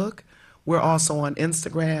Facebook, we're also on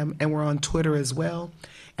Instagram, and we're on Twitter as well.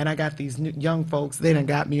 And I got these young folks, they done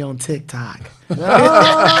got me on TikTok. So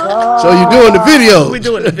you're doing the videos. We're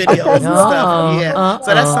doing the videos and stuff, yeah.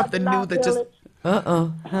 So that's something new that just...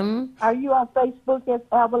 Are you on Facebook as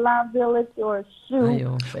Avalon Village or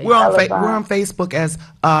SHU? We're on Facebook as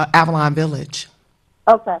Avalon Village.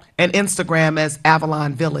 Okay. And Instagram as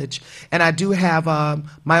Avalon Village. And I do have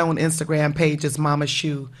my own Instagram page as Mama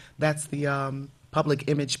Shu. That's the public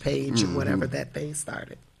image page or whatever that they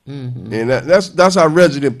started. And that's our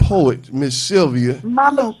resident poet, Miss Sylvia.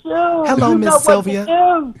 Mama Shu. Hello, Miss Sylvia.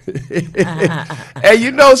 Hey,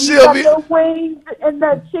 you know, Sylvia. The wings and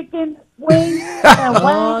the chicken wings and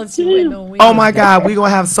wings too. Oh my God, we're gonna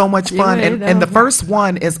have so much fun. And the first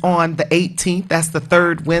one is on the 18th. That's the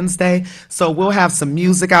third Wednesday. So we'll have some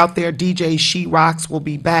music out there. DJ She Rocks will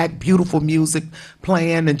be back. Beautiful music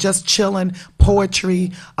playing and just chilling,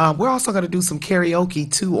 poetry. We're also gonna do some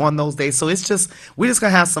karaoke too on those days. So we're just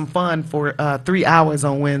gonna have some fun for 3 hours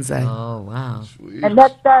on Wednesday. Oh wow. And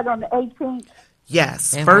that starts on the 18th.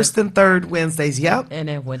 Yes, first and third Wednesdays. Yep. And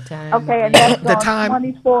at what time? Okay, and that's The on time-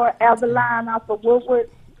 24 Avalon off of Woodward.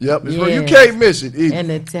 Yep, it's where you can't miss it.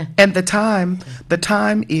 And the time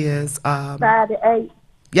is 5 to 8.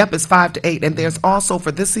 Yep, it's 5 to 8. And there's also, for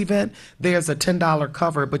this event, there's a $10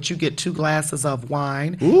 cover, but you get 2 glasses of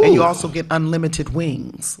wine, and you also get unlimited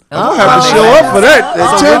wings. I'm going to have to show up for that.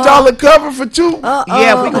 That $10 cover for 2?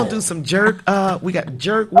 Yeah, we're going to do some jerk. We got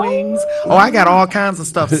jerk wings. Oh, I got all kinds of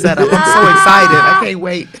stuff set up. I'm so excited. I can't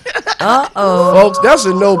wait. Folks, that's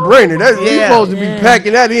a no-brainer. You're supposed to be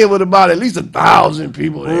packing that in with about at least 1,000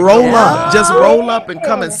 people. Roll up. Just roll up and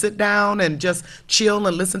come and sit down and just chill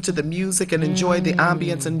and listen to the music and enjoy the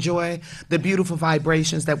ambience, enjoy the beautiful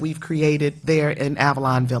vibrations that we've created there in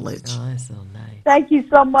Avalon Village. Oh, that's so nice. Thank you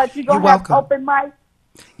so much. You're going to have open mic?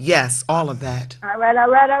 Yes, all of that. All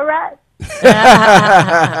right.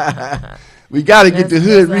 We got to get the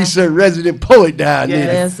Hood Research resident poet down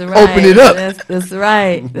there. That's right. Open it up. That's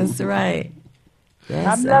right. That's right.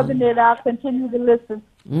 I'm loving it. I'll continue to listen.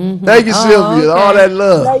 Thank you, Sylvia. All that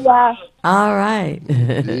love. Yeah, y'all. All right.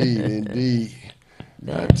 Indeed.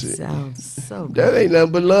 That sounds so good. That ain't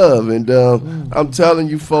nothing but love. And I'm telling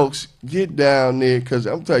you folks, get down there, because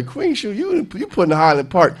I'm telling you, Queen Shu, you putting Highland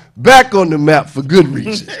Park back on the map for good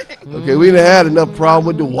reason. Okay, we done had enough problem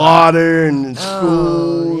with the water and the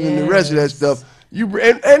school and the rest of that stuff.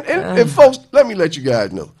 And folks, let me let you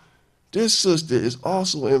guys know, this sister is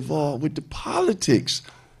also involved with the politics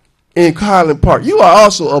in Highland Park. You are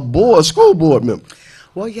also a school board member.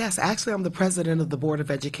 Well, yes. Actually, I'm the president of the Board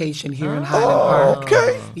of Education here in Highland Park.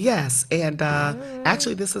 Okay. Yes. And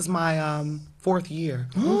actually, this is my 4th year.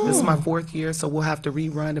 This is my 4th year, so we'll have to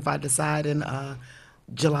rerun if I decide in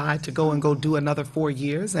July to go do another 4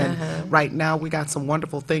 years. And right now, we got some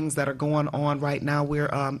wonderful things that are going on right now. We're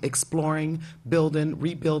exploring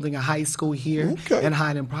rebuilding a high school here in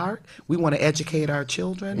Highland Park. We want to educate our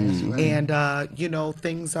children. And,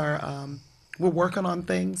 things are... we're working on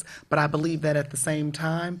things, but I believe that at the same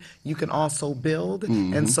time, you can also build,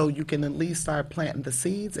 and so you can at least start planting the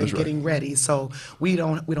seeds and getting ready. So we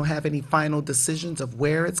don't have any final decisions of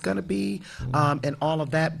where it's going to be and all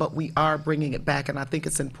of that, but we are bringing it back, and I think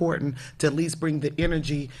it's important to at least bring the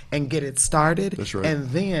energy and get it started. That's right. And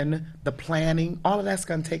then the planning, all of that's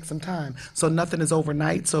going to take some time. So nothing is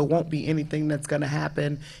overnight, so it won't be anything that's going to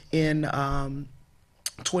happen in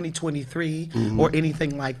 2023 or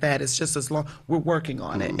anything like that. It's just as long we're working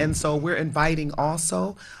on it. And so we're inviting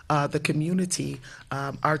also the community,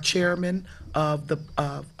 our chairman of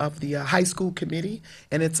the high school committee,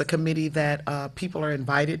 and it's a committee that people are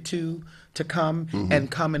invited to come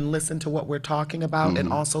and listen to what we're talking about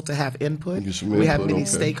and also to have input. We have many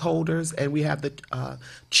stakeholders, and we have the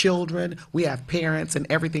children, we have parents and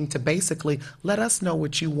everything to basically let us know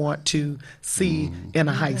what you want to see in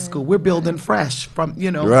a high school. We're building fresh from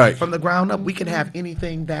the ground up. We can have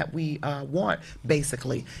anything that we want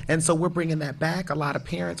basically. And so we're bringing that back. A lot of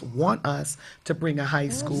parents want us to bring a high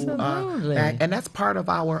school back, and that's part of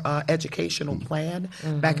our educational plan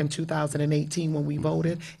back in 2018 when we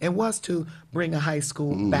voted, and was to bring a high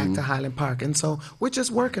school back to Highland Park. And so we're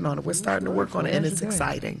just working on it. We're starting to work on it, and it's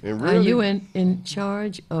exciting. And Are you in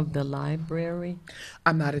charge of the library?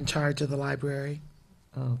 I'm not in charge of the library.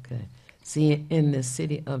 Okay. See, in the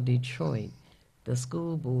city of Detroit, the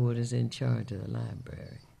school board is in charge of the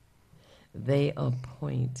library. they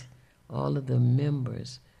appoint all of the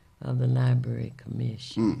members of the library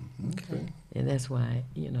commission. Okay. And that's why,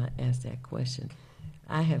 I asked that question.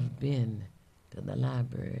 I have been to the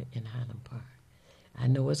library in Highland Park. I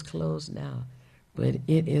know it's closed now, but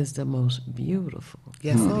it is the most beautiful.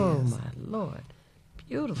 Yes, it oh, is. my Lord.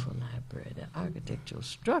 Beautiful library, the architectural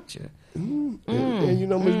structure. And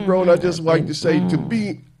Ms. Brown, I just like to say, to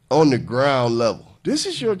be on the ground level, this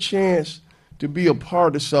is your chance to be a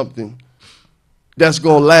part of something that's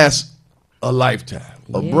going to last a lifetime.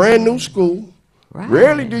 A brand new school. Right.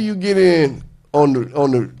 Rarely do you get in on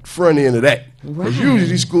the front end of that. Because Right. usually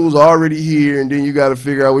these schools are already here, and then you got to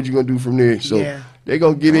figure out what you're going to do from there. So they're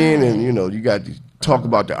going to get in, and, you got to talk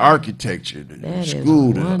about the architecture, the That is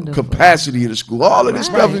school, the wonderful. capacity of the school. All of this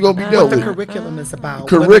stuff is going to be dealt What the with. curriculum is about.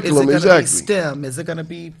 Curriculum, is it gonna exactly. be STEM? Is it going to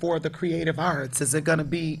be for the creative arts? Is it going to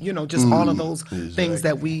be, just all of those things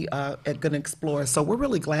that we are going to explore? So we're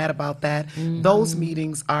really glad about that. Those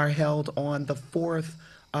meetings are held on the fourth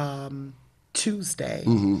Tuesday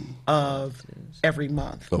of every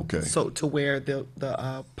month. Okay. So to where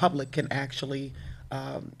the public can actually,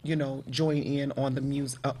 join in on the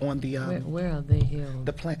music, on the Where are they held?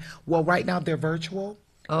 the plan. Well, right now they're virtual.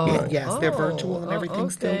 Oh. Yes, they're virtual and everything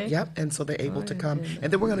still. okay. Yep, and so they're able to come.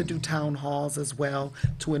 And then we're going to do town halls as well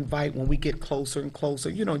to invite when we get closer and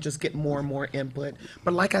closer, just get more and more input.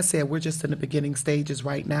 But like I said, we're just in the beginning stages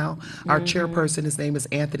right now. Our chairperson, his name is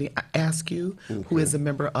Anthony Askew, who is a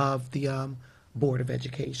member of the Board of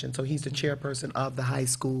Education. So he's the chairperson of the high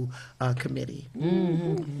school committee.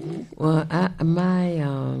 Well,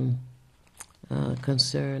 my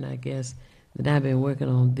concern, I guess, that I've been working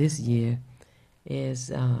on this year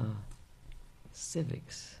is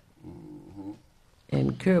civics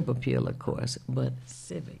and curb appeal, of course, but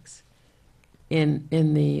civics. In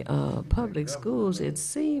the public schools, it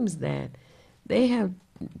seems that they have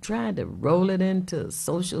tried to roll it into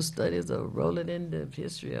social studies or roll it into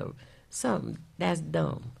history or something. That's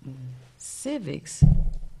dumb. Civics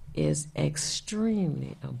is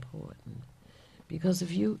extremely important because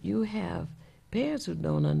if you have parents who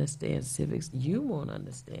don't understand civics, you won't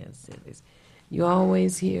understand civics. You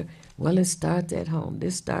always hear, well, it starts at home.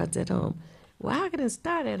 This starts at home. Well, how can it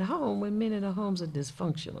start at home when many of the homes are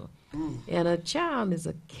dysfunctional? And a child is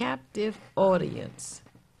a captive audience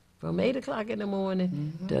from 8 o'clock in the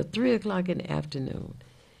morning to 3 o'clock in the afternoon.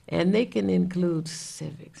 And they can include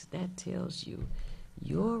civics. That tells you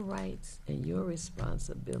your rights and your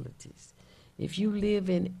responsibilities. If you live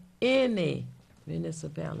in any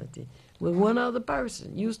municipality with one other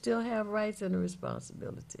person, you still have rights and a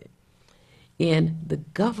responsibility. And the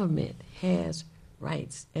government has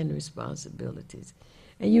rights and responsibilities.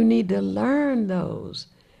 And you need to learn those.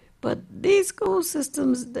 But these school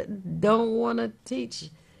systems that don't want to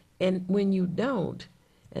teach, and when you don't,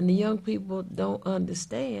 and the young people don't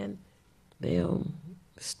understand, they'll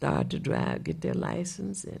start to drive, get their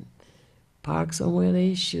license, and park somewhere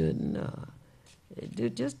they shouldn't.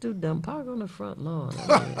 Just do dumb. Park on the front lawn.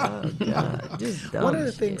 I mean, oh, God, just dumb One of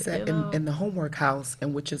the shit, things that in the homework house,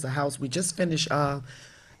 and which is a house we just finished,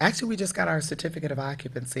 actually we just got our certificate of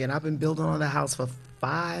occupancy, and I've been building on the house for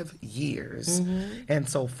 5 years. And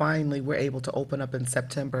so finally we're able to open up in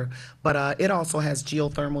September. But it also has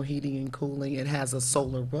geothermal heating and cooling. It has a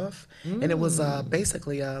solar roof. And it was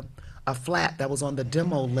basically a flat that was on the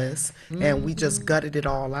demo list, and we just gutted it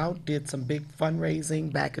all out, did some big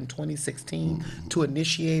fundraising back in 2016 to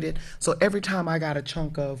initiate it. So every time I got a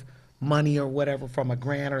chunk of money or whatever from a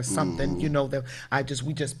grant or something, that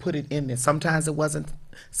we just put it in there. Sometimes it wasn't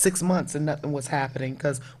 6 months and nothing was happening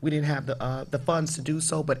because we didn't have the funds to do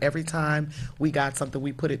so, but every time we got something,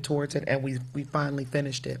 we put it towards it, and we finally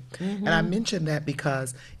finished it. And I mentioned that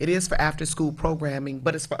because it is for after school programming,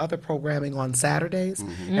 but it's for other programming on Saturdays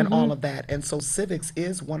and all of that. And so civics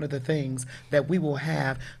is one of the things that we will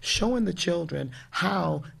have, showing the children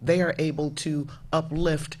how they are able to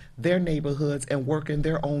uplift their neighborhoods and work in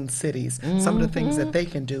their own cities, some of the things that they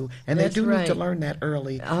can do. And That's they do need to right. learn that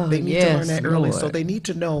early. Oh, They need to yes, learn that early. So Lord. they need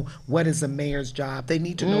to know what is a mayor's job. They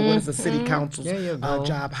need to know what is a city council's There you go.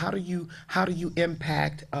 job. How do you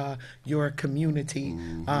impact your community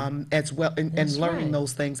as well, and That's learning right.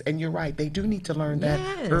 those things. And you're right, they do need to learn that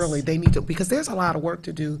Yes. early. They need to, because there's a lot of work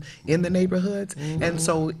to do in the neighborhoods. And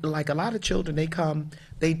so like a lot of children, they come,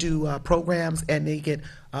 they do programs, and they get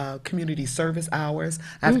community service hours.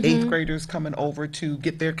 I have 8th graders coming over to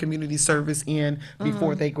get their community service in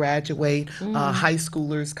before they graduate. High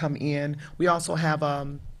schoolers come in. We also have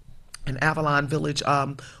an Avalon Village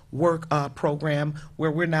work program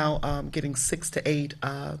where we're now getting 6 to 8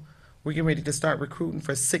 we're getting ready to start recruiting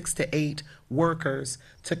for 6 to 8 workers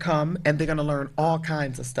to come, and they're going to learn all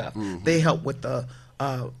kinds of stuff. They help with the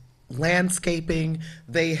landscaping,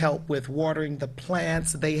 they help with watering the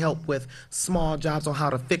plants, they help with small jobs on how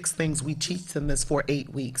to fix things. We teach them this for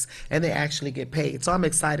 8 weeks, and they actually get paid. So I'm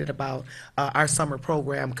excited about our summer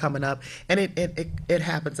program coming up, and it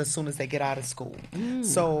happens as soon as they get out of school.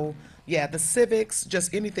 So yeah, the civics,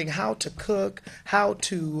 just anything, how to cook, how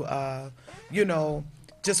to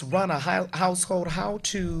just run a household, how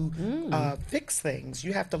to fix things.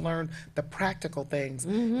 You have to learn the practical things,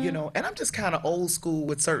 and I'm just kind of old school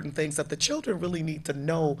with certain things that the children really need to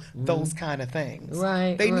know those kind of things.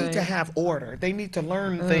 Right, They need to have order. They need to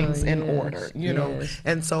learn things in order, know.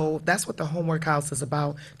 And so that's what the Homework House is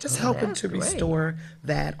about, just helping to restore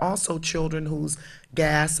that. Also children whose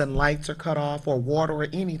gas and lights are cut off, or water or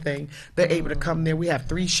anything, they're able to come there. We have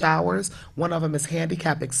 3 showers. One of them is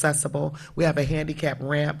handicap accessible. We have a handicap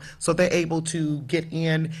ramp, so they're able to get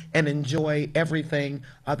in and enjoy everything.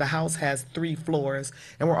 The house has 3 floors,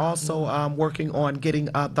 and we're also working on getting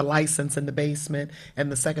the license in the basement and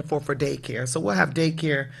the second floor for daycare. So we'll have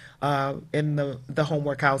daycare in the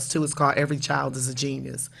Homework House too. It's called Every Child is a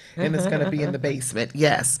Genius, and it's going to be in the basement.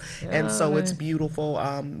 Yes, and so it's beautiful.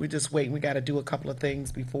 We're just waiting. We got to do a couple of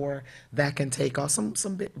things before that can take off. Some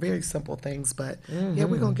very simple things, but yeah,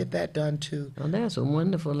 we're going to get that done too. Well, that's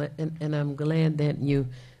wonderful, and I'm glad that you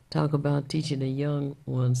talk about teaching the young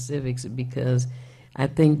ones civics, because I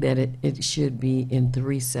think that it should be in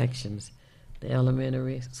 3 sections: the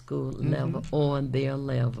elementary school level, on their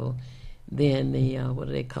level, then the what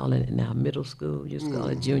do they call it now, middle school, just call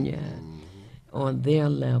it junior high, on their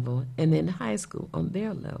level, and then high school on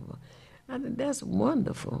their level. I think that's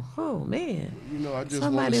wonderful. Oh man! I just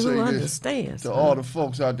somebody want to who say understands this to all the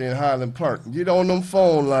folks out there in Highland Park. Get on them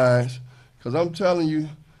phone lines, because I'm telling you,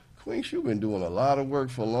 Queen, you've been doing a lot of work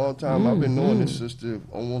for a long time. I've been knowing this sister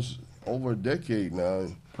almost over a decade now.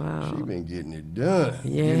 Wow. She's been getting it done,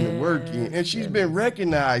 getting the work in. And she's been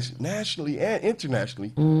recognized nationally and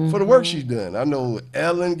internationally for the work she's done. I know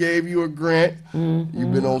Ellen gave you a grant.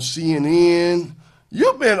 You've been on CNN.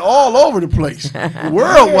 You've been all over the place,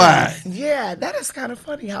 worldwide. Yeah, that is kind of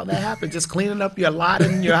funny how that happened. Just cleaning up your lot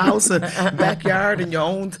in your house and backyard and your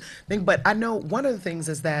own thing. But I know one of the things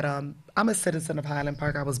is that I'm a citizen of Highland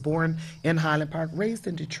Park. I was born in Highland Park, raised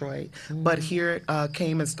in Detroit, but here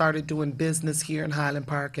came and started doing business here in Highland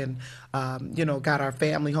Park, and got our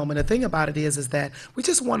family home. And the thing about it is that we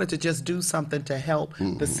just wanted to just do something to help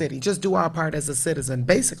the city, just do our part as a citizen.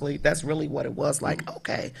 Basically, that's really what it was. Like,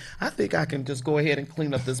 okay, I think I can just go ahead and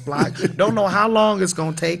clean up this block. Don't know how long it's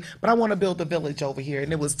going to take, but I want to build a village over here.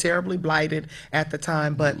 And it was terribly blighted at the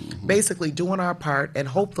time, but basically doing our part, and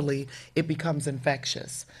hopefully it becomes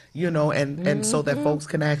infectious, and so that folks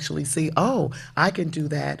can actually see, oh, I can do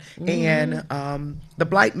that. And the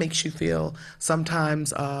blight makes you feel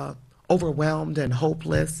sometimes overwhelmed and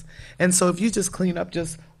hopeless. And so if you just clean up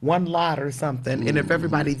just one lot or something, and if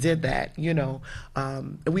everybody did that, we know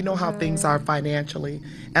how things are financially.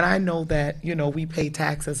 And I know that, we pay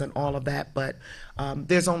taxes and all of that, but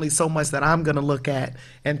there's only so much that I'm going to look at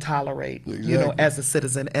and tolerate, as a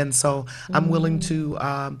citizen. And so I'm willing to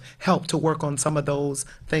help to work on some of those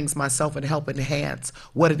things myself and help enhance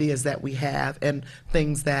what it is that we have, and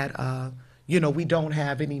things that we don't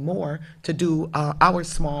have anymore, to do our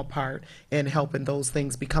small part in helping those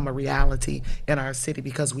things become a reality in our city,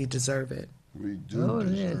 because we deserve it. We do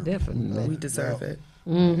deserve definitely. We deserve it.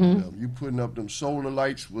 You putting up them solar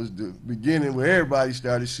lights was the beginning where everybody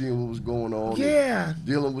started seeing what was going on. Yeah.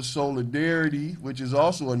 Dealing with Solidarity, which is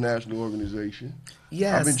also a national organization.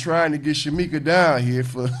 Yes. I've been trying to get Shamika down here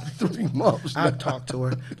for 3 months now. I've talked to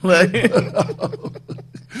her.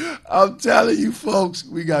 I'm telling you, folks,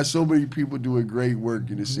 we got so many people doing great work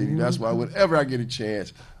in the city. That's why whenever I get a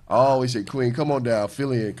chance, I always say, Queen, come on down,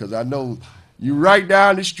 fill in, because I know you right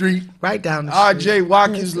down the street. Right down the street. R.J.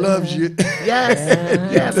 Watkins loves you.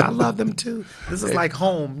 Yes, I love them too. This is like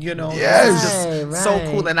home, Yes. It's just so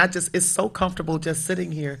cool. And it's so comfortable just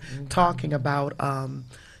sitting here talking about,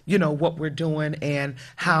 what we're doing, and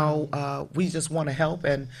how we just want to help,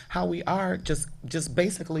 and how we are just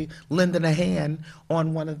basically lending a hand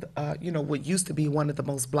on one of the, what used to be one of the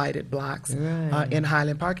most blighted blocks in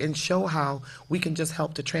Highland Park, and show how we can just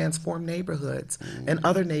help to transform neighborhoods, and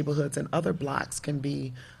other neighborhoods and other blocks can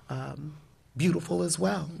be beautiful as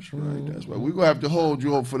well. That's right. That's right. We're going to have to hold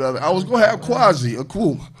you up for the other. I was going to have Quasi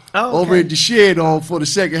Akwuma Oh, over at the shed on for the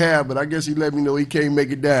second half, but I guess he let me know he can't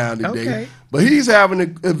make it down today. Okay. But he's having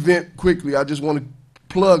an event quickly. I just want to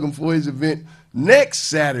plug him for his event next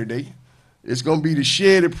Saturday. It's going to be the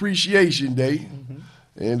Shed Appreciation Day.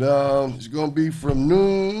 And it's going to be from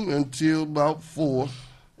noon until about 4.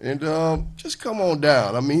 And just come on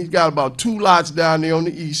down. I mean, he's got about 2 lots down there on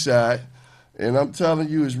the east side. And I'm telling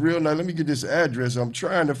you, it's real nice. Let me get this address. I'm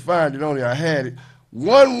trying to find it. Only I had it.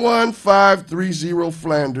 11530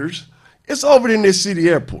 Flanders. It's over in this city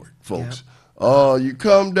airport, folks. Yep. You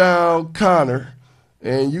come down Connor,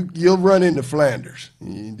 and you'll run into Flanders.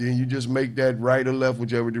 And then you just make that right or left,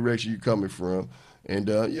 whichever direction you're coming from. And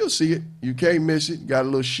you'll see it. You can't miss it. Got a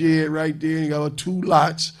little shed right there. You got 2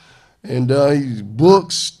 lots. And he's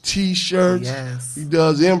books, T-shirts. Yes. He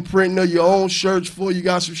does imprinting of your own shirts for you. You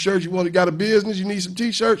got some shirts, you got a business, you need some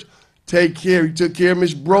T-shirts, take care. He took care of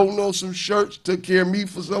Miss Broughton on some shirts, took care of me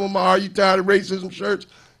for some of my Are You Tired of Racism shirts.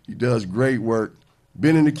 He does great work.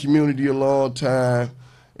 Been in the community a long time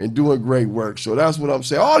and doing great work. So that's what I'm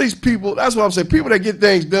saying. All these people, that's what I'm saying. People that get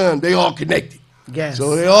things done, they all connected. Yes.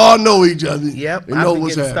 So they all know each other. Yep. And know I've been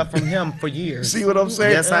what's getting happening. stuff from him for years. See what I'm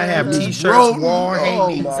saying? Yes, I have. T-shirts, wall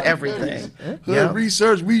hangings, everything. Hood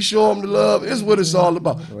research, we show them the love. It's what it's all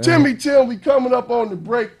about. Right. Timmy Tim, we coming up on the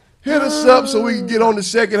break. Hit us up so we can get on the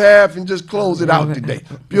second half and just close it out today.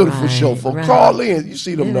 Beautiful show, folks. Right. Call in. You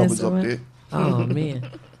see them numbers up there. Oh, man.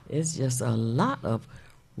 It's just a lot of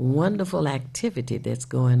wonderful activity that's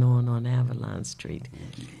going on Avalon Street.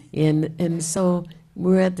 And so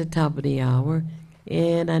we're at the top of the hour.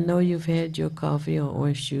 And I know you've had your coffee or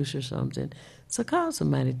orange juice or something. So call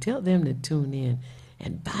somebody, tell them to tune in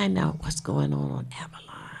and find out what's going on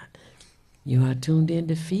Avalon. You are tuned in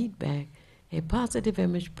to Feedback, a positive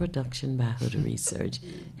image production by Hood Research.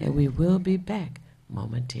 And we will be back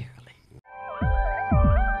momentarily.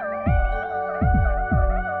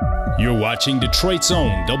 You're watching Detroit's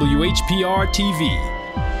own WHPR TV.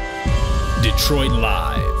 Detroit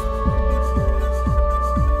Live.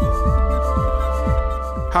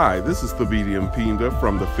 Hi, this is Thabiti Mpinda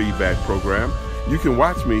from the Feedback Program. You can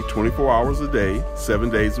watch me 24 hours a day, 7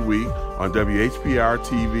 days a week on WHPR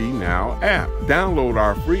TV Now app. Download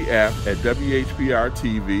our free app at WHPR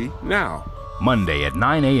TV Now. Monday at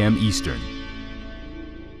 9 a.m. Eastern.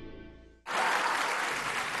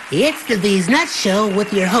 It's the These Nuts Show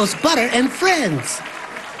with your host, Butter and friends.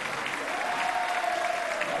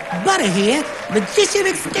 Butter here, magician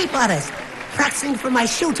escape artist, practicing for my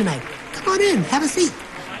show tonight. Come on in, have a seat.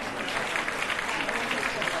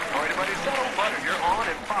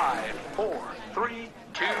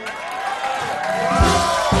 In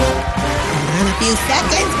a few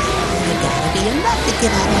seconds, there gotta be enough to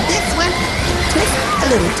get out of this one. Twist a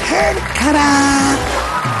little turn, ta-da!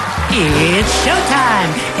 It's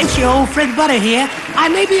showtime! It's your old friend Butter here. I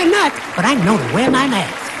may be a nut, but I know to wear my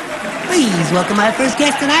mask. Please welcome our first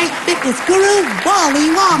guest tonight, fitness guru, Wally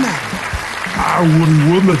Wallman. Wally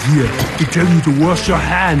Wallman here to tell you to wash your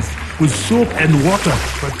hands with soap and water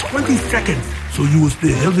for 20 seconds so you will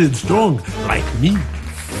stay healthy and strong like me.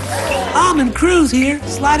 Almond Cruz here,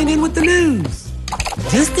 sliding in with the news.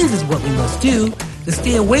 Distance is what we must do to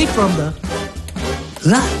stay away from the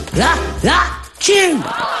chew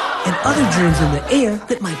and other germs in the air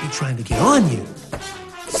that might be trying to get on you.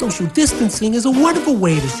 Social distancing is a wonderful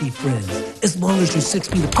way to see friends. As long as you're 6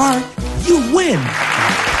 feet apart, you win.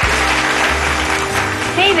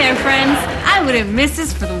 Hey there, friends. I wouldn't miss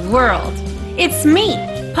this for the world. It's me,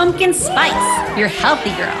 Pumpkin Spice, your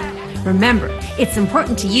healthy girl. Remember, it's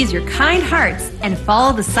important to use your kind hearts and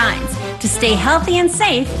follow the signs to stay healthy and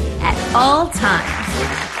safe at all times.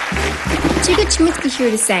 Chica Chiminsky here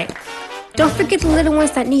to say, don't forget the little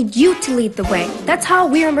ones that need you to lead the way. That's how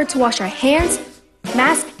we remember to wash our hands,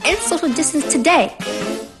 mask, and social distance today.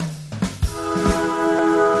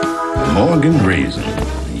 Morgan Raisin.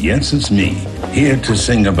 Yes, it's me, here to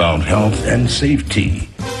sing about health and safety.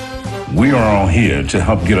 We are all here to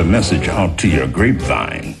help get a message out to your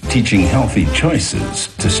grapevine, teaching healthy choices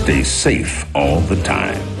to stay safe all the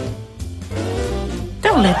time.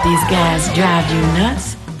 Don't let these guys drive you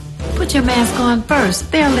nuts. Put your mask on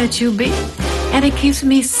first. They'll let you be. And it keeps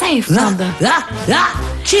me safe from the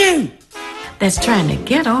chew that's trying to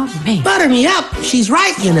get on me. Butter me up. She's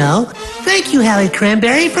right, you know. Thank you, Hallie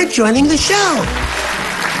Cranberry, for joining the show.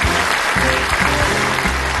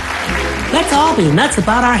 Let's all be nuts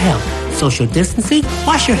about our health. Social distancing,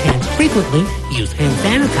 wash your hands frequently, use hand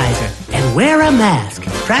sanitizer, and wear a mask.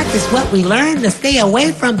 Practice what we learned to stay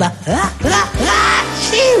away from the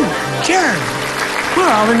germs. We're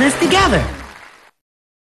all in this together.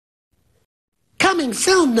 Coming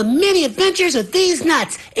soon, the many adventures of these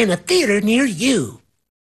nuts in a theater near you.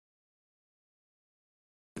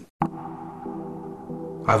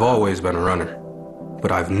 I've always been a runner,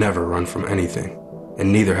 but I've never run from anything,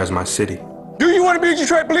 and neither has my city. Do you want to be a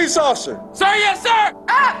Detroit police officer? Sir, yes, sir!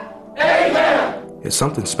 Ah! Amen! It's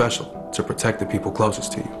something special to protect the people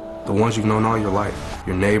closest to you, the ones you've known all your life,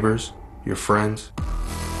 your neighbors, your friends.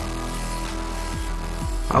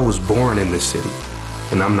 I was born in this city,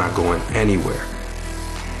 and I'm not going anywhere.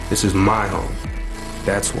 This is my home.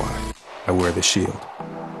 That's why I wear the shield.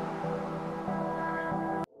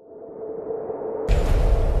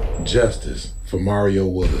 Justice for Mario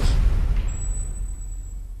Willis.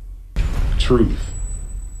 Truth.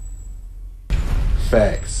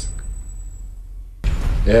 Facts.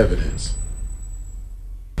 Evidence.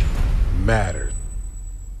 Mattered.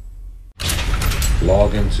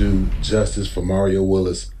 Log into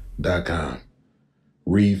justiceformariowillis.com.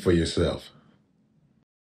 Read for yourself.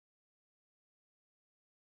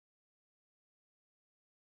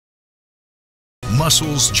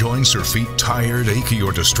 Muscles, joints, or feet tired, achy,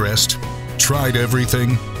 or distressed? Tried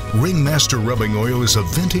everything? Ringmaster Rubbing Oil is a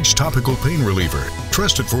vintage topical pain reliever,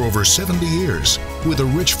 trusted for over 70 years, with a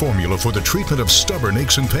rich formula for the treatment of stubborn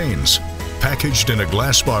aches and pains. Packaged in a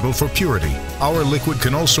glass bottle for purity, our liquid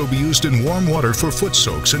can also be used in warm water for foot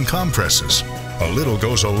soaks and compresses. A little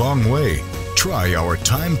goes a long way. Try our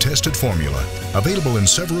time-tested formula, available in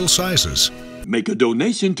several sizes. Make a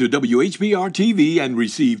donation to WHBR-TV and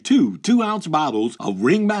receive 2 2-ounce bottles of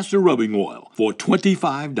Ringmaster Rubbing Oil for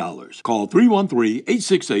 $25. Call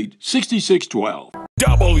 313-868-6612.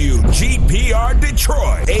 WGPR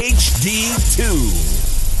Detroit HD2.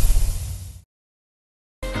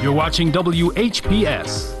 You're watching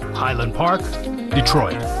WHPS, Highland Park,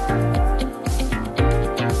 Detroit.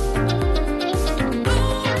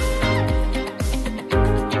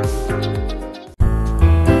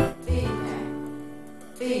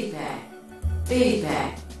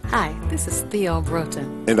 Feedback. Hi, this is Theo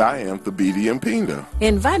Broughton, And I am Thabiti Mpinga,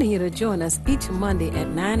 inviting you to join us each Monday at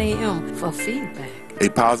 9 a.m. for Feedback. a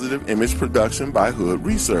positive image production by Hood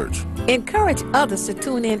Research. Encourage others to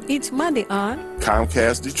tune in each Monday on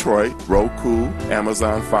Comcast Detroit, Roku,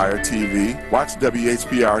 Amazon Fire TV, watch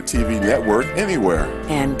WHPR TV Network anywhere.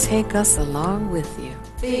 and take us along with you.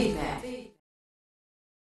 Feedback.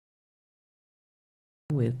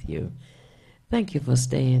 With you. Thank you for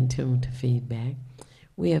staying tuned to Feedback.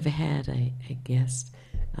 We have had a guest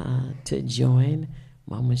to join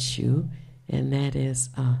Mama Shu, and that is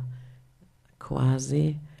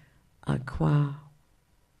Kwazi Akwamu.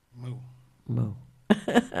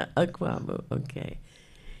 Akwamu, okay.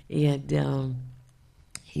 And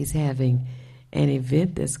he's having an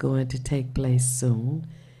event that's going to take place soon,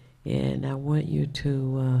 and I want you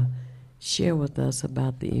to share with us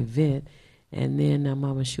about the event. And then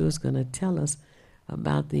Mama Shu is going to tell us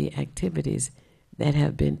about the activities that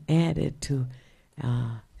have been added to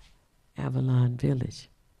Avalon Village.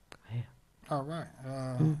 All right.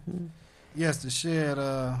 Yes, the Shed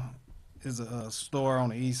is a store on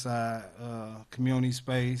the east side, community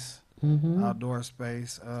space, outdoor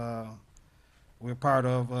space. We're part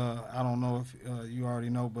of, I don't know if you already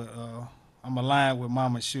know, but I'm aligned with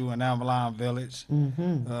Mama Shu and Avalon Village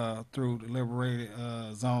through the Liberated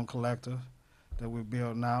Zone Collective that we're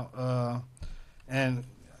building out. And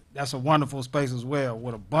that's a wonderful space as well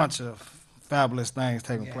with a bunch of fabulous things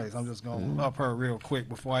taking place. I'm just going to up her real quick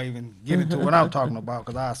before I even get into what I'm talking about,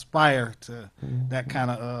 because I aspire to that kind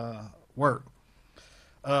of work.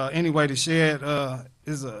 Anyway, the Shed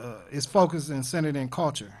is focused and centered in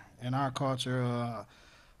culture. In our culture,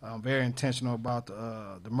 I'm very intentional about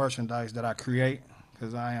the merchandise that I create,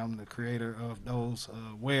 because I am the creator of those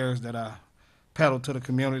wares that I peddle to the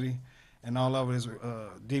community. And all of it is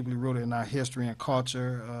deeply rooted in our history and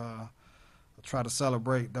culture. I try to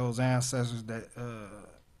celebrate those ancestors that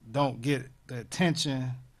don't get the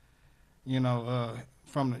attention,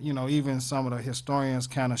 from even some of the historians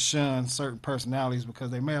kind of shun certain personalities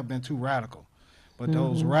because they may have been too radical. But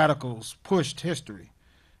those radicals pushed history,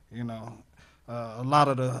 A lot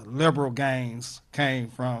of the liberal gains came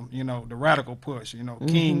from, the radical push.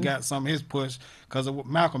 King got some of his push because of what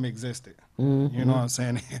Malcolm existed. You know what I'm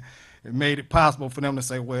saying? It made it possible for them to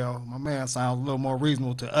say, well, my man sounds a little more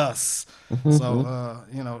reasonable to us. So,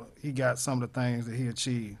 he got some of the things that he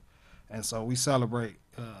achieved. And so we celebrate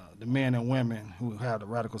the men and women who have the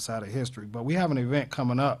radical side of history. But we have an event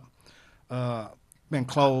coming up, been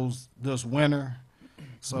closed this winter.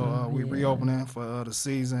 So we're reopening for the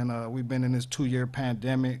season. We've been in this 2-year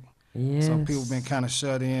pandemic. Yes. So people have been kind of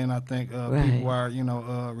shut in. I think people are,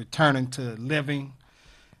 returning to living.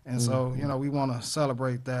 And so, we want to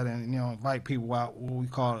celebrate that and, invite people out, what we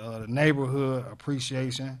call the neighborhood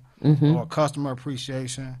appreciation or customer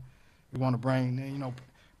appreciation. We want to bring,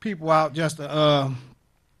 people out just to,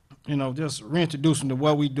 just reintroduce them to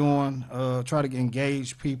what we're doing, try to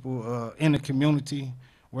engage people in the community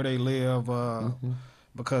where they live,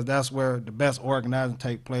 because that's where the best organizing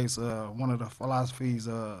take place. One of the philosophies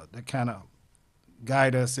that kind of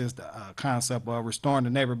guide us is the concept of restoring the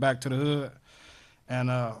neighbor back to the hood.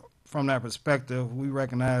 And from that perspective, we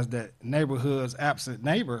recognize that neighborhoods absent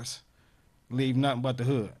neighbors leave nothing but the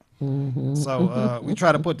hood. So we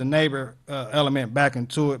try to put the neighbor element back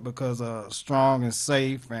into it, because strong and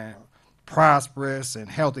safe and prosperous and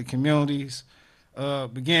healthy communities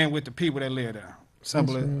begin with the people that live there.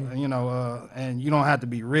 Simply, you know, and you don't have to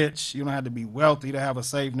be rich, you don't have to be wealthy to have a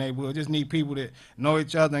safe neighborhood. Just need people that know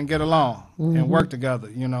each other and get along and work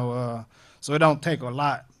together, you know. So it don't take a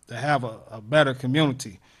lot to have a better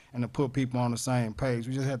community and to put people on the same page.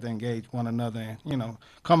 We just have to engage one another and, you know,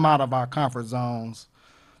 come out of our comfort zones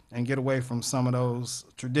and get away from some of those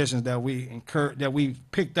traditions that we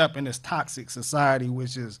picked up in this toxic society,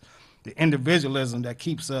 which is the individualism that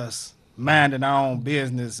keeps us minding our own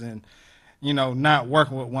business and, you know, not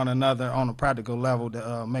working with one another on a practical level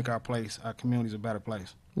to make our communities a better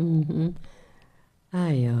place.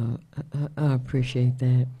 I appreciate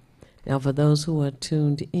that. Now, for those who are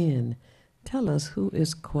tuned in, tell us, who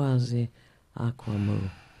is Kwasi Akwamu?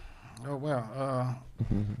 Oh, well,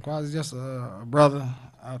 Kwasi is just a brother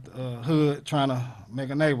out the hood trying to make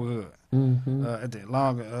a neighborhood. At the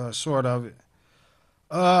long short of it,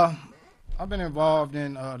 I've been involved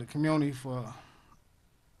in the community for,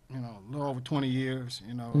 you know, a little over 20 years.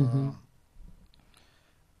 You know,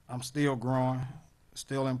 I'm still growing,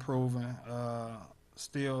 still improving,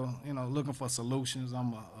 still, you know, looking for solutions.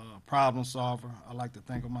 I'm a problem solver. I like to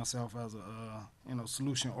think of myself as a, you know,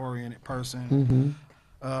 solution-oriented person.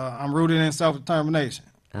 I'm rooted in self-determination.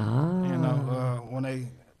 You know, when they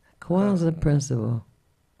Kwanzaa principle.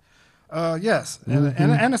 Yes,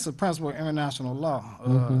 and it's a principle of international law.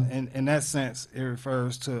 In that sense, it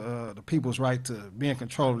refers to the people's right to be in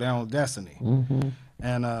control of their own destiny.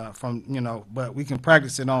 And from, you know, but we can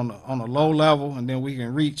practice it on a low level, and then we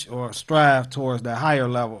can reach or strive towards that higher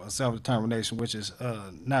level of self-determination, which is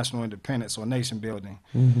national independence or nation building.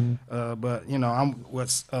 But, you know, I'm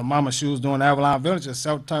what Mama Shoes doing at Avalon Village is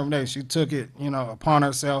self-determination. She took it, you know, upon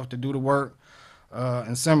herself to do the work.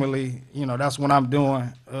 And similarly, you know, that's what I'm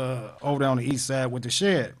doing over there on the east side with the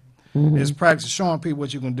shed. Is practice showing people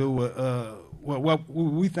what you can do with what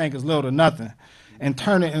we think is little to nothing, and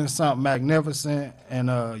turn it into something magnificent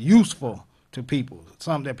and useful to people,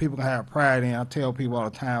 something that people can have pride in. I tell people all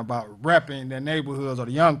the time about repping their neighborhoods, or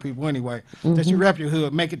the young people anyway, that you rep your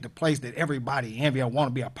hood, make it the place that everybody envy or want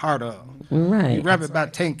to be a part of. Right. You rep it by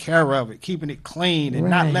taking care of it, keeping it clean, and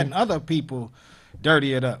not letting other people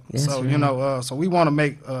dirty it up. So, you know, so we want to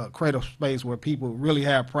make a creative space where people really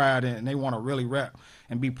have pride in it, and they want to really rep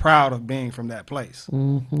and be proud of being from that place.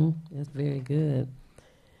 That's very good.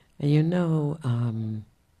 And you know,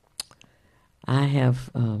 I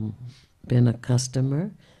have been a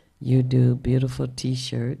customer. You do beautiful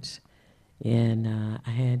T-shirts, and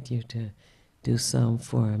I had you to do some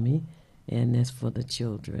for me, and that's for the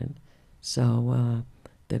children. So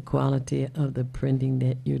the quality of the printing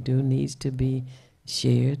that you do needs to be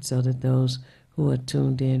shared so that those who are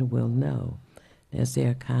tuned in will know. Is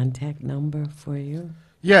there a contact number for you?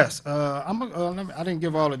 Yes, I didn't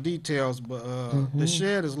give all the details, but the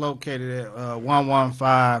shed is located at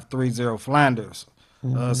 11530 Flanders.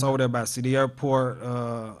 It's over there by City Airport.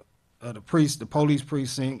 The police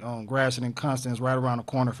precinct on Gratiot and Constance, right around the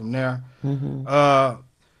corner from there.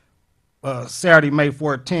 Saturday, May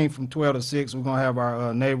 14th, from 12 to 6, we're gonna have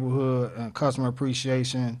our neighborhood and customer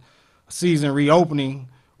appreciation season reopening,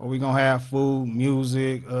 where we're gonna have food,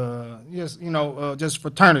 music, just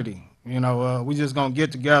fraternity. You know, we just gonna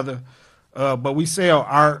get together, but we sell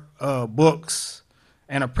art, books,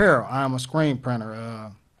 and apparel. I am a screen printer.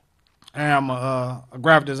 I am a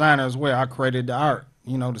graphic designer as well. I created the art,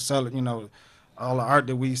 you know, to sell it. You know, all the art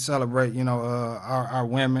that we celebrate. You know, our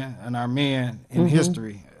women and our men in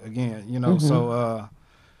history again. You know, so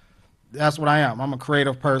that's what I am. I'm a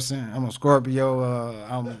creative person. I'm a Scorpio.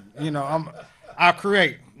 I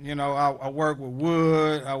create. You know, I work with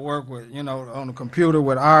wood. I work with, you know, on the computer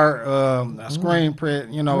with art, screen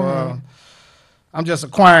print. You know, I'm just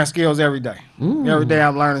acquiring skills every day. Every day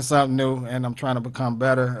I'm learning something new, and I'm trying to become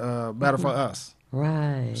better for us.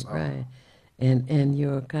 Right, so. Right. And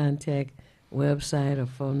your contact website or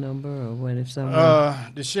phone number, or what if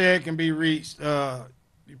someone? The Shed can be reached.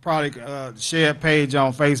 Probably the Shed page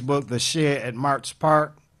on Facebook, The Shed at March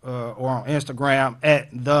Park, or on Instagram at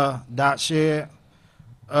the.shed.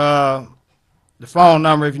 The phone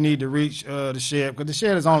number if you need to reach the Shed, because the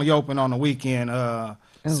Shed is only open on the weekend,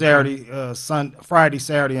 Saturday, Friday,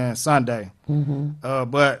 Saturday, and Sunday.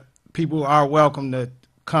 But people are welcome to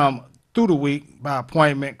come through the week by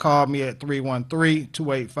appointment. Call me at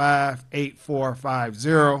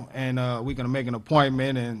 313-285-8450, and we're gonna make an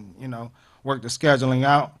appointment and work the scheduling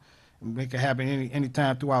out and make it happen any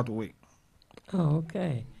time throughout the week. Oh,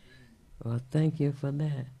 okay. Well, thank you for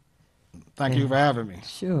that. Thank you for having me.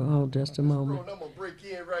 Sure. Hold just a moment. I'm gonna break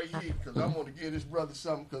in right here because I want to give this brother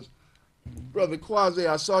something. Because Brother Quasi,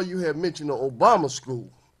 I saw you had mentioned the Obama School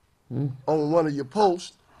on one of your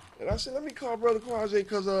posts, and I said, let me call Brother Quasi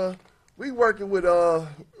because we working with the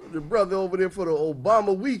brother over there for the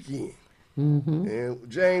Obama weekend, and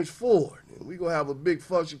James Ford, and we gonna have a big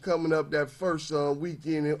function coming up that first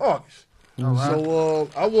weekend in August. All right. So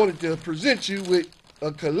I wanted to present you with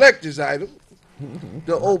a collector's item.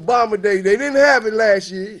 The Obama Day, they didn't have it last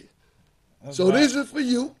year. So this is for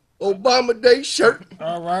you, Obama Day shirt.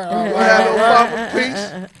 All right. I had an Obama piece.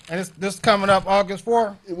 And this coming up August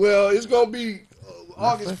 4th? Well, it's going to be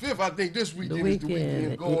August 5th, I think this weekend is the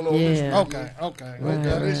weekend going on this weekend. Okay.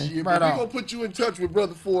 This year. Right But we're on. going to put you in touch with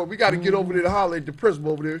Brother Ford. We got to get over there to holler at the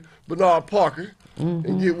principal over there, Bernard Parker,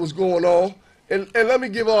 and get what's going on. And let me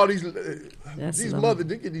give all these mothers,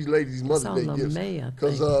 they get these ladies Mother's Day gifts.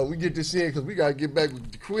 Because we get this in because we got to get back with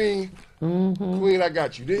the Queen. Queen, I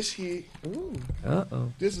got you this here.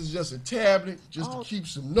 This is just a tablet just to keep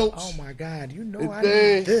some notes. Oh, my God. You know And I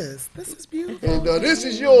then- need this. This is beautiful. And this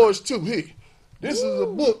is yours, too. Here. This is a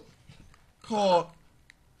book called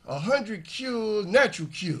 100 Cures, Natural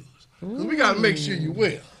Cures. Because we got to make sure you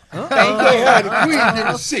well. Thank you. Have the Queen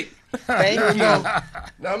getting sick. Thank you.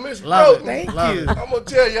 Now, Miss Love Broughton, it. Thank you. I'm going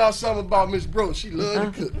to tell y'all something about Miss Broughton. She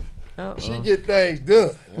love to cook. She get things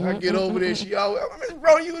done. I get over there, she always, Miss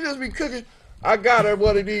Broughton, you just be cooking. I got her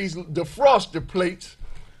one of these defroster plates.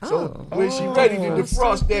 So when she ready to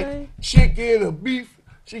defrost that chicken or beef,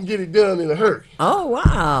 she can get it done in a hurry. Oh,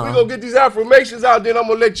 wow. We're going to get these affirmations out, then I'm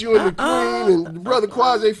going to let you and the Queen and the Brother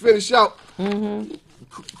Quasi finish out.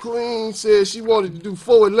 Queen said she wanted to do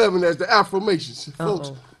 411 as the affirmations.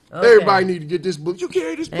 Folks, everybody need to get this book. You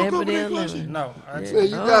carry this book over there, Quasi? No. Man,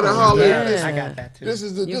 you got to holler at this. I got that, too. This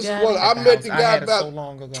is You this is got one. it. I met the I guy had it so about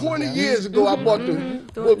long ago. 20 years ago. I bought the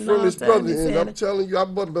book from his brother, and I'm telling you,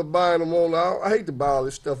 I've been buying them on. I hate to buy all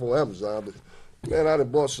this stuff on Amazon, but man, I done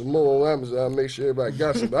bought some more on Amazon. Make sure everybody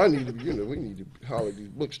got some. I need to, we need to holler at these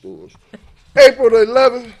bookstores. April the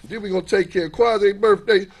 11th, then we're gonna take care of Quasi's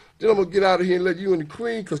birthday. Then I'm gonna get out of here and let you and the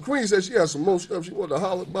Queen, because Queen said she has some more stuff she wanted to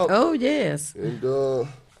holler about. Oh, yes. And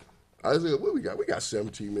I said, what we got? We got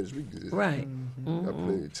 17 minutes. We good. Right. Got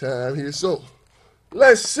plenty of time here. So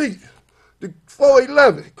let's see. The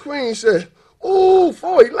 411. Queen said, ooh,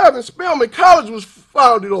 411. Spelman College was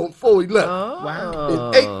founded on 411. Wow. In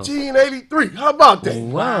 1883. How about that?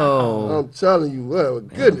 Wow. I'm telling you, well,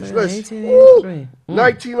 goodness. Let's, 1883.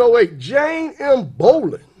 1908. Jane M.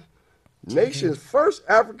 Bolin, nation's first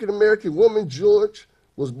African-American woman, George,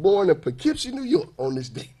 was born in Poughkeepsie, New York on this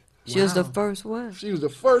date. She was the first one. She was the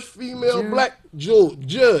first female black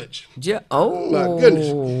judge. Oh, my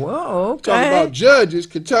goodness. Whoa, okay. Talking about judges,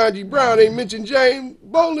 Ketanji Brown ain't mentioned Jane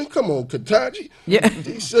Bolin. Come on, Ketanji. Yeah.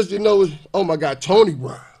 These sisters know, oh my God, Tony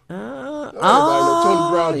Brown. Everybody know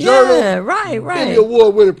Tony Brown yeah, Journal. right. Emmy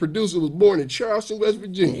Award-winning producer, was born in Charleston, West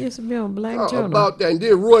Virginia. He used to be on Black How Journal. about that? And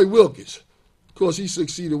then Roy Wilkins. Of course, he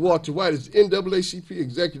succeeded Walter White as NAACP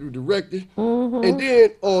executive director. And then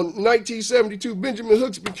on 1972, Benjamin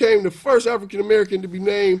Hooks became the first African-American to be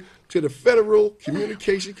named to the Federal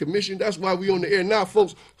Communication Commission. That's why we on the air now,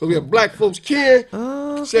 folks, because we have black folks carrying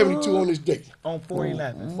 72 on this date. On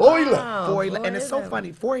 411. 411. And it's so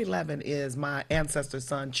funny. 411 is my ancestor's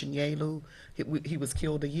son, Chinyelu. He was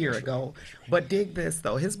killed a year ago. But dig this,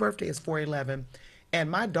 though. His birthday is 411. And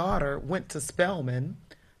my daughter went to Spelman.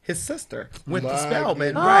 His sister went to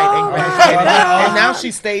Spelman, right? And now she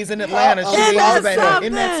stays in Atlanta.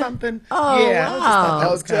 Isn't that something? Oh, yeah, wow. that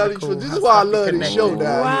was kind of cool. This is why I love this show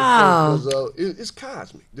down Wow. here, because it's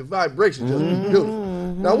cosmic. The vibration just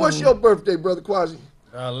beautiful. Now, what's your birthday, Brother Quasi?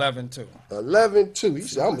 11-2. 11-2. He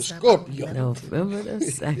said, I'm a Scorpio. November the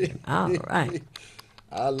 2nd. All right.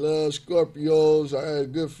 I love Scorpios. I had a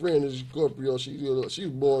good friend that's a Scorpio. She was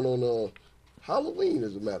born on Halloween,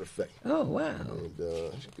 as a matter of fact. Oh, wow.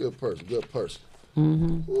 And she's a good person.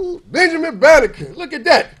 Ooh, Benjamin Banneker, look at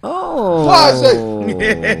that. Oh. Quasi.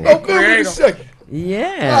 November the 2nd.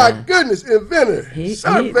 Yeah. My goodness, inventor, He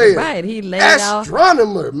laid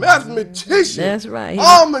astronomer, mathematician. That's right.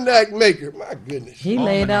 Almanac maker. My goodness. He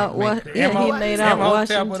laid out what? Yeah, he laid out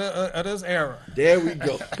Washington. Of this era. There we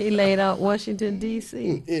go. He laid out Washington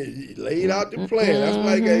D.C. He laid out the plan. That's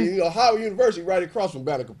why he got Howard University right across from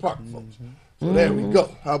Banneker Park, folks. So there we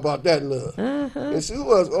go. How about that, love? And see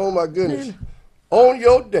who else? Oh my goodness. On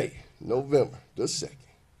your day, November the 2nd,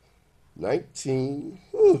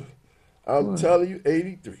 I'm telling you,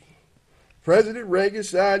 83. President Reagan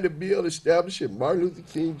signed a bill establishing Martin Luther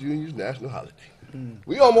King Jr.'s national holiday.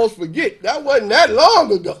 We almost forget that wasn't that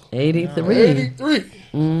long ago. 83. 83.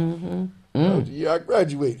 Mm-hmm. That was the year I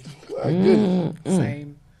graduated. My goodness.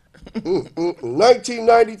 Same.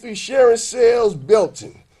 1993, Sharon Sales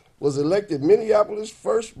Belton was elected Minneapolis'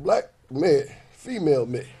 first black mayor, female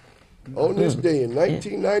mayor, on this day in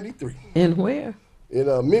 1993. In where?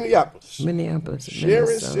 In Minneapolis. Minneapolis. Sharon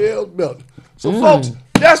Minnesota. Sales Belton. So, folks,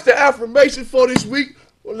 that's the affirmation for this week.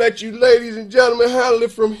 We'll let you ladies and gentlemen handle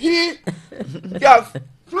it from here. Got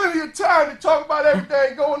plenty of time to talk about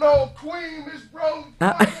everything going on. Queen, Miss Rose,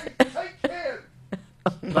 take care.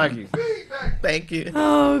 Thank you. Thank you.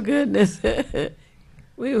 Oh, goodness.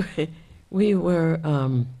 we were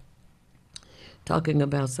talking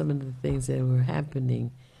about some of the things that were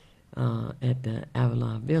happening at the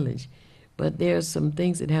Avalon Village, but there's some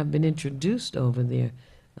things that have been introduced over there.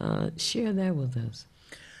 Share that with us.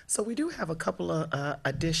 So we do have a couple of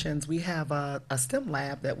additions. We have a STEM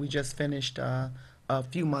lab that we just finished a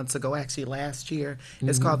few months ago, actually last year.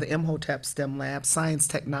 It's called the Imhotep STEM Lab, Science,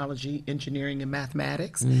 Technology, Engineering, and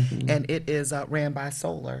Mathematics. And it is ran by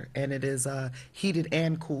solar, and it is heated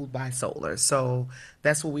and cooled by solar. So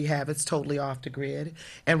that's what we have. It's totally off the grid.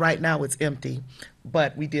 And right now it's empty.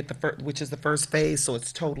 But we did the first, which is the first phase, so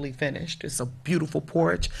it's totally finished. It's a beautiful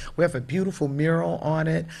porch. We have a beautiful mural on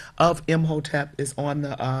it of Imhotep is on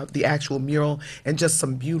the actual mural, and just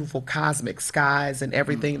some beautiful cosmic skies and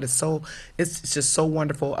everything. It's just so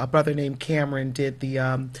wonderful. A brother named Cameron did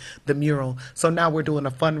the mural. So now we're doing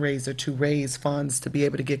a fundraiser to raise funds to be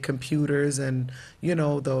able to get computers and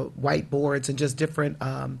the whiteboards and just different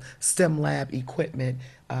STEM lab equipment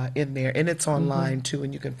in there, and it's online too,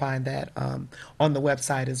 and you can find that on the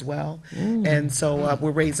website as well. And so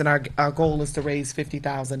we're raising our goal is to raise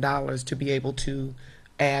 $50,000 to be able to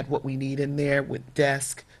add what we need in there with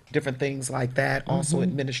desk, different things like that, also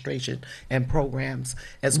administration and programs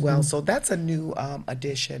as well. So that's a new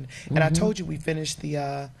addition. And I told you we finished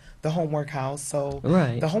the homework house. So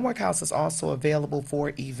the homework house is also available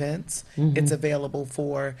for events. It's available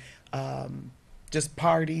for just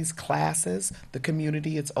parties, classes, the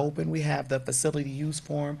community. It's open. We have the facility use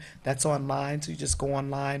form that's online, so you just go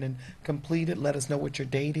online and complete it. Let us know what your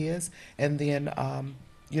date is, and then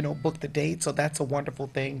book the date. So that's a wonderful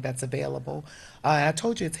thing that's available. I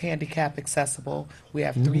told you it's handicap accessible. We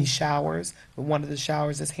have 3 showers. One of the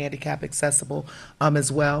showers is handicap accessible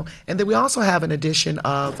as well. And then we also have an addition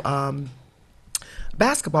of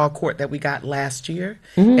basketball court that we got last year,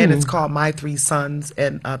 and it's called My Three Sons.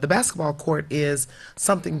 And the basketball court is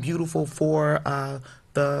something beautiful for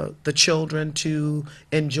the children to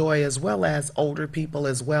enjoy, as well as older people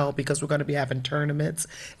as well, because we're going to be having tournaments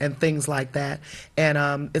and things like that.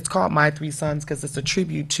 And it's called My Three Sons because it's a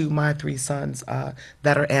tribute to my 3 sons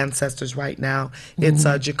that are ancestors right now. It's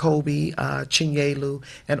Jacoby, Chinyelu,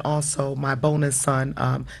 and also my bonus son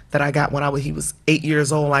that I got when he was 8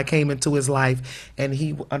 years old. I came into his life, and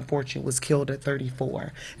he unfortunately was killed at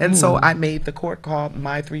 34. And so I made the court called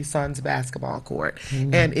My Three Sons Basketball Court,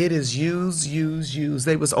 and it is used.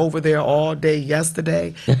 They was over there all day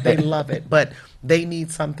yesterday. They love it, but they need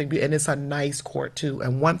something, and it's a nice court too.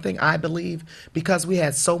 And one thing I believe, because we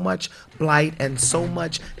had so much blight and so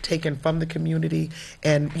much taken from the community,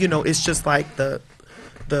 and it's just like the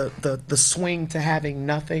swing to having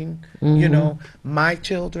nothing. My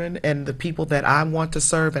children and the people that I want to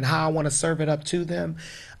serve and how I want to serve it up to them,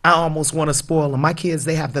 I almost want to spoil them. My kids,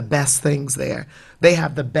 they have the best things there. They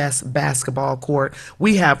have the best basketball court.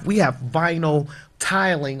 We have vinyl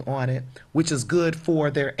tiling on it, which is good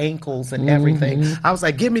for their ankles and everything. I was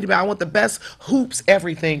like, I want the best hoops,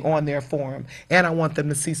 everything on there for them. And I want them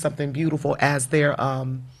to see something beautiful as they're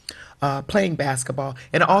playing basketball.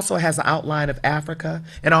 And it also has an outline of Africa,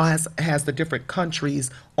 and has the different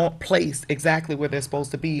countries placed exactly where they're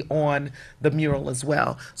supposed to be on the mural as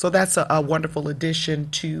well. So that's a wonderful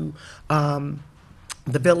addition to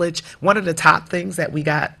the village. One of the top things that we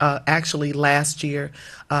got actually last year,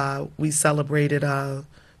 we celebrated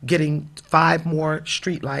getting 5 more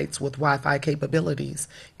streetlights with Wi-Fi capabilities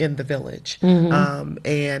in the village.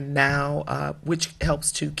 And now, which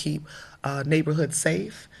helps to keep neighborhoods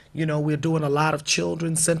safe. We're doing a lot of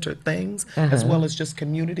children-centered things as well as just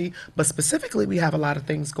community. But specifically, we have a lot of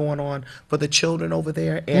things going on for the children over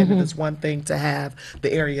there. And it is one thing to have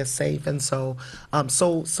the area safe. And so,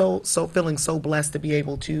 so feeling so blessed to be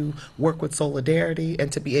able to work with Solidarity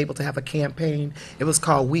and to be able to have a campaign. It was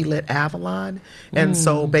called We Lit Avalon. And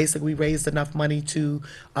so basically, we raised enough money to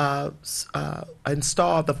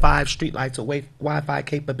install the 5 streetlights with Wi-Fi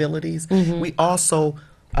capabilities. We also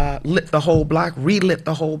lit the whole block, relit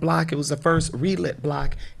the whole block. It was the first relit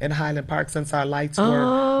block in Highland Park since our lights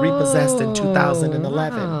were repossessed in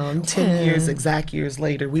 2011. Wow. 10 years, exact years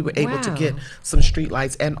later, we were able to get some street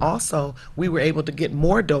lights. And also, we were able to get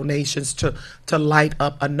more donations to light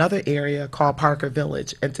up another area called Parker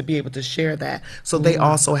Village and to be able to share that. So they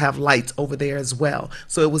also have lights over there as well.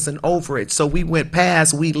 So it was an overage. So we went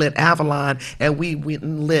past, we lit Avalon, and we went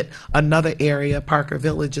and lit another area, Parker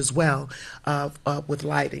Village as well, with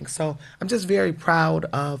lighting. So I'm just very proud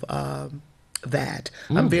of that.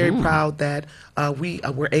 I'm very proud that we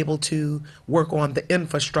were able to work on the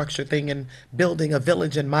infrastructure thing and building a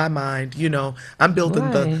village. In my mind, you know, I'm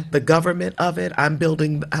building the government of it. I'm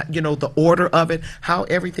building, you know, the order of it, how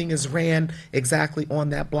everything is ran exactly on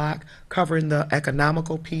that block, covering the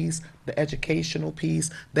economical piece, the educational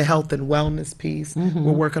piece, the health and wellness piece.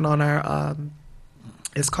 We're working on our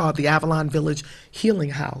it's called the Avalon Village Healing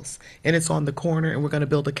House, and it's on the corner, and we're going to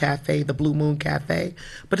build a cafe, the Blue Moon Cafe.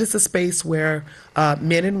 But it's a space where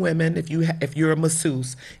men and women, if you're a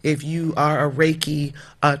masseuse, if you are a Reiki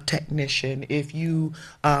technician, if you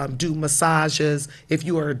do massages, if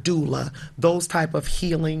you are a doula, those type of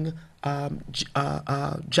healing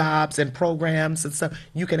jobs and programs and stuff,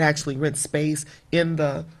 you can actually rent space in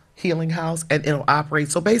the healing house and it'll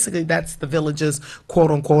operate. So basically that's the village's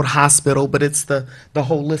quote unquote hospital, but it's the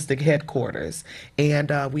holistic headquarters.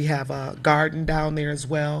 And we have a garden down there as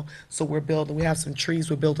well. So we have some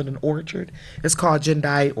trees, we're building an orchard. It's called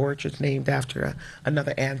Jendai Orchard, named after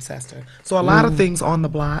another ancestor. So a lot of things on the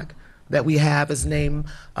block that we have is named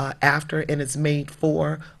after, and it's made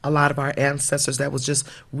for a lot of our ancestors that was just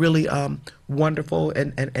really wonderful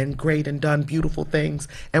and great and done beautiful things,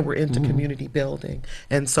 and we're into community building.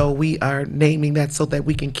 And so we are naming that so that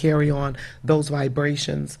we can carry on those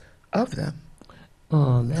vibrations of them.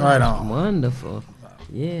 Oh, that's wonderful.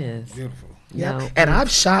 Yes. Beautiful. Yeah. Now, And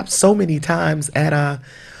I've shopped so many times at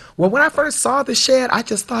well, when I first saw the shed, I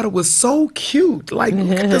just thought it was so cute. Like,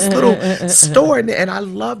 look at this little store. And I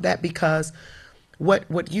love that because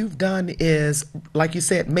what you've done is, like you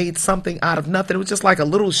said, made something out of nothing. It was just like a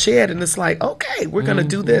little shed, and it's like, okay, we're going to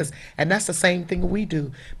do this. And that's the same thing we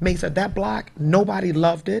do. Mesa, that block, nobody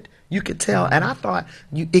loved it. You could tell. And I thought,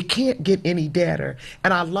 it can't get any deader.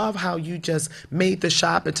 And I love how you just made the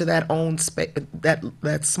shop into that own space,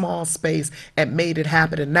 that small space, and made it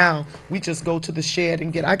happen. And now we just go to the shed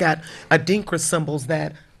and I got Adinkra symbols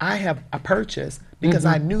that I purchased because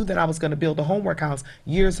I knew that I was going to build a homework house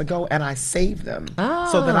years ago, and I saved them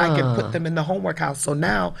so that I can put them in the homework house. So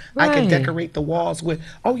now I can decorate the walls with,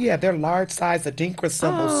 they're large size Adinkra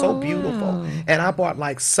symbols, so beautiful. And I bought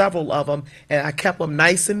like several of them, and I kept them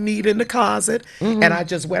nice and neat in the closet. And I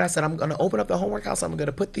said, I'm going to open up the homework house. I'm going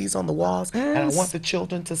to put these on the walls, and I want the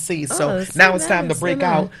children to see. So now it's time to break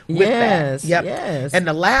out with that. Yes. And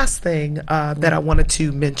the last thing that I wanted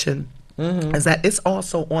to mention is that it's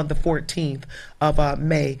also on the 14th of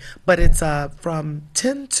May, but it's from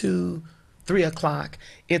 10 to 3 o'clock.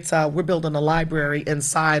 It's we're building a library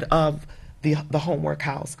inside of the homework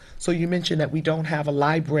house. So you mentioned that we don't have a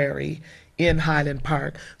library in Highland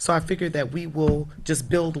Park, so I figured that we will just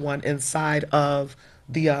build one inside of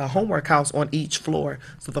the homework house on each floor.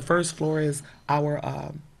 So the first floor is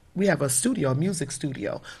our we have a studio, a music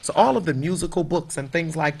studio. So all of the musical books and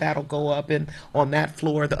things like that will go up on that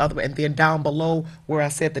floor, and then down below where I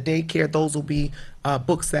said the daycare, those will be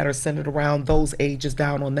books that are centered around those ages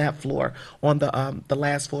down on that floor, on the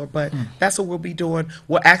last floor. But that's what we'll be doing.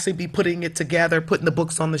 We'll actually be putting it together, putting the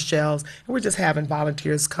books on the shelves, and we're just having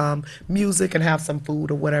volunteers come, music, and have some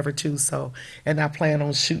food or whatever too. So, and I plan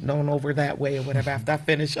on shooting on over that way or whatever after I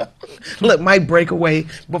finish up. Look, might break away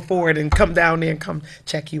before it and come down there and come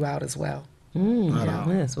check you out as well.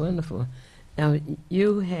 That's wonderful. Now,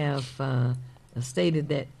 you have stated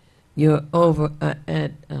that you're over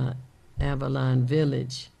at Avalon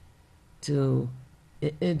Village.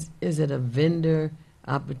 Is it a vendor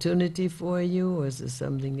opportunity for you, or is it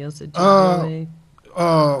something else that you're doing?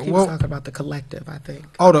 He was talking about the collective, I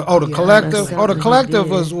think. The collective. The collective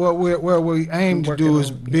was where we aim to do is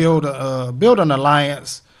build an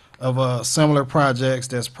alliance of similar projects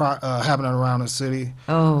that's happening around the city.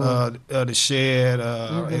 The Shed,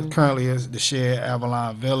 it currently is the Shed,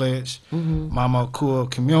 Avalon Village, Mama Cool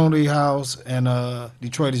Community House, and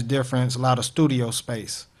Detroit is Different, a lot of studio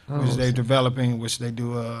space, which they're developing, which they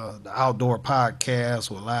do the outdoor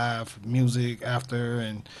podcast with live music after,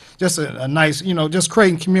 and just a nice, just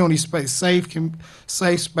creating community space, safe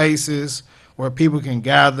spaces where people can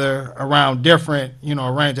gather around different,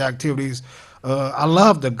 a range of activities. I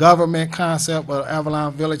love the government concept of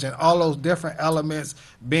Avalon Village and all those different elements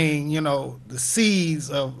being, the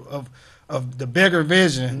seeds of of the bigger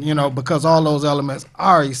vision, you know, because all those elements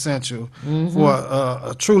are essential for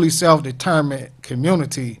a truly self-determined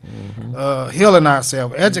community, healing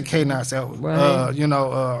ourselves, educating ourselves, you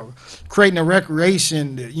know, creating a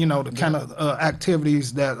recreation, you know, the kind of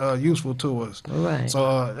activities that are useful to us. Right.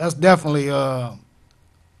 So that's definitely a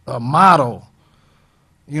model,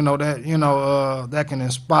 you know, that can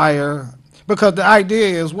inspire. Because the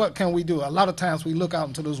idea is, what can we do? A lot of times we look out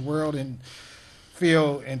into this world and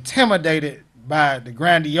feel intimidated by the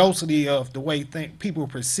grandiosity of the way people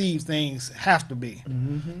perceive things have to be.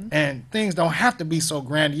 And things don't have to be so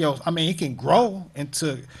grandiose. I mean, it can grow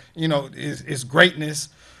into, you know, its greatness,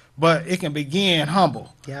 but it can begin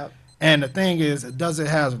humble. Yep. And the thing is, does it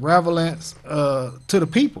have relevance to the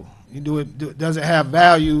people? Does it have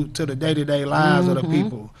value to the day-to-day lives of the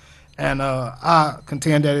people? And I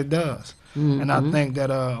contend that it does. And I think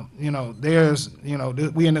that, you know, there's, you know,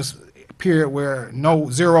 we in this period where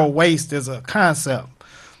zero waste is a concept.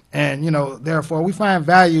 And, you know, therefore we find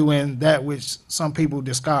value in that which some people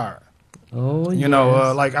discard. Oh, you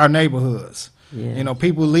know, like our neighborhoods. Yes. You know,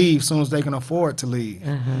 people leave as soon as they can afford to leave.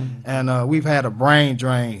 And we've had a brain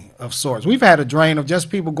drain of sorts. We've had a drain of just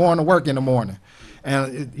people going to work in the morning.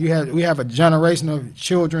 And we have a generation of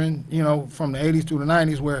children, you know, from the 80s through the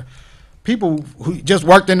 90s where people who just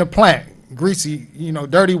worked in the plant, greasy, you know,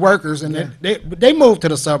 dirty workers, and they moved to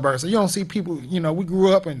the suburbs. So you don't see people, you know, we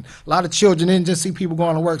grew up and a lot of children didn't just see people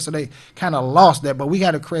going to work, so they kind of lost that. But we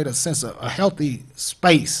got to create a sense of a healthy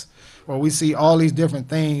space where we see all these different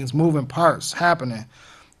things, moving parts happening.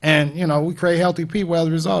 And, you know, we create healthy people as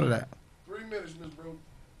a result of that. 3 minutes, Ms. Brew.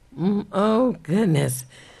 Oh, goodness.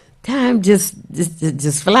 Time just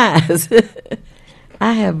flies.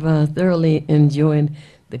 I have thoroughly enjoyed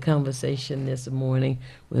the conversation this morning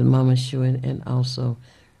with Mama Shu and also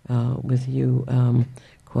with you,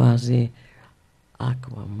 Kwasi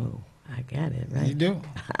Akwamu. I got it, right? You do.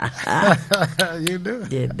 You do.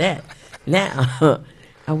 Did that. Now,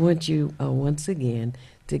 I want you once again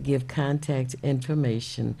to give contact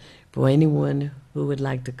information for anyone who would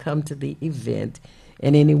like to come to the event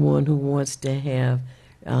and anyone who wants to have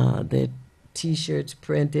the T-shirts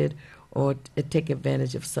printed or take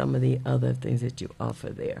advantage of some of the other things that you offer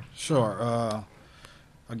there. Sure.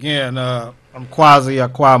 Again, I'm Kwasi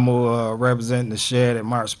Akwamu, representing the Shed at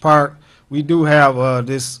Marks Park. We do have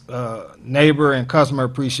this neighbor and customer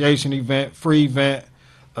appreciation event, free event,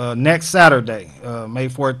 next Saturday, May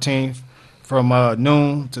 14th, from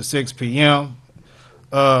noon to 6 p.m.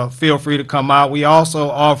 Feel free to come out. We also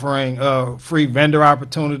offering free vendor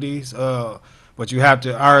opportunities, but you have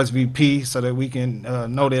to RSVP so that we can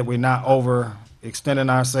know that we're not overextending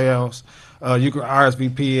ourselves. You can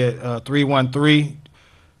RSVP at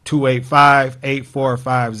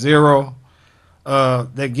 313-285-8450.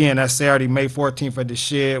 Again, that's Saturday, May 14th at the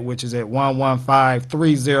Shed, which is at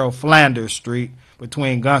 11530 Flanders Street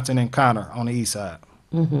between Gunston and Connor on the east side.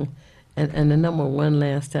 And the number one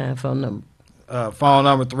last time, phone number? Phone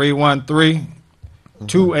number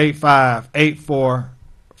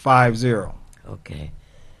 313-285-8450. Okay.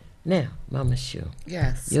 Now, Mama Shu.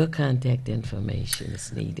 Yes. Your contact information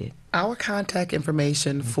is needed. Our contact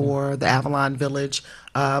information for the Avalon Village,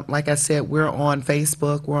 like I said, we're on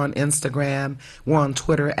Facebook, we're on Instagram, we're on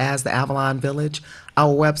Twitter as the Avalon Village.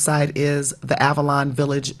 Our website is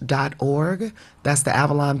theavalonvillage.org. That's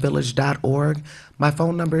theavalonvillage.org. My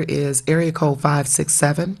phone number is area code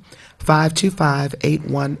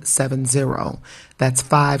 567-525-8170. That's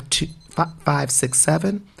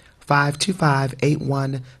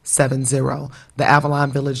 567-525-8170,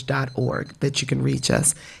 theavalonvillage.org, that you can reach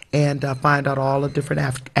us and find out all the different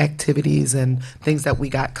activities and things that we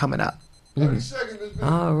got coming up. 30 seconds, Ms.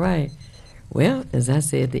 Bennett. All right. Well, as I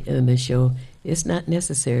said at the end of the show, it's not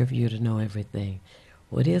necessary for you to know everything.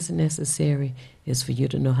 What is necessary is for you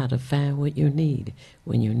to know how to find what you need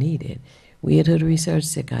when you need it. We at Hood Research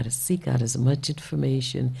seek out as much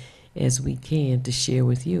information as we can to share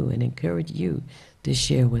with you and encourage you to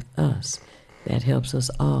share with us. That helps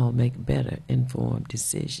us all make better informed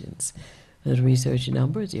decisions. The research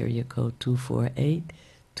number is area code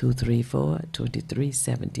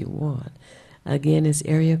 248-234-2371. Again, it's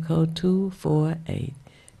area code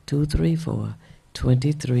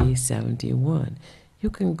 248-234-2371. You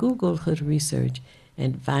can Google Hood Research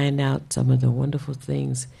and find out some of the wonderful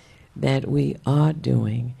things that we are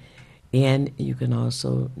doing. And you can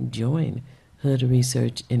also join Hood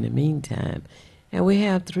Research in the meantime. And we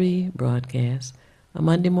have 3 broadcasts: a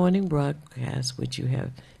Monday morning broadcast, which you have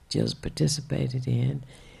just participated in,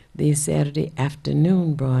 the Saturday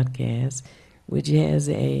afternoon broadcast, which has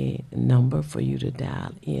a number for you to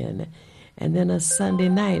dial in, and then a Sunday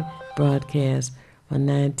night broadcast on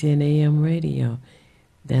 910 AM radio.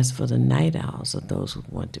 That's for the night owls or those who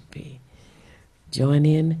want to be. Join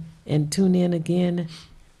in and tune in again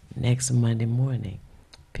next Monday morning.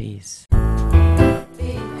 Peace.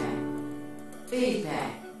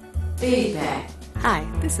 Feedback. Hi,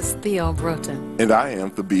 this is Theo Broughton, And I am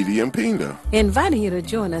Thabiti Mpinda, inviting you to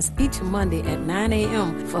join us each Monday at 9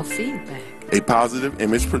 a.m. for Feedback. a positive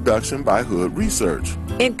image production by Hood Research.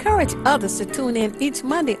 Encourage others to tune in each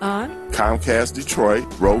Monday on Comcast Detroit,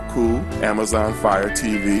 Roku, Amazon Fire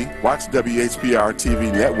TV, watch WHPR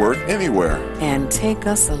TV Network anywhere. and take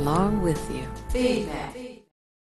us along with you. Feedback.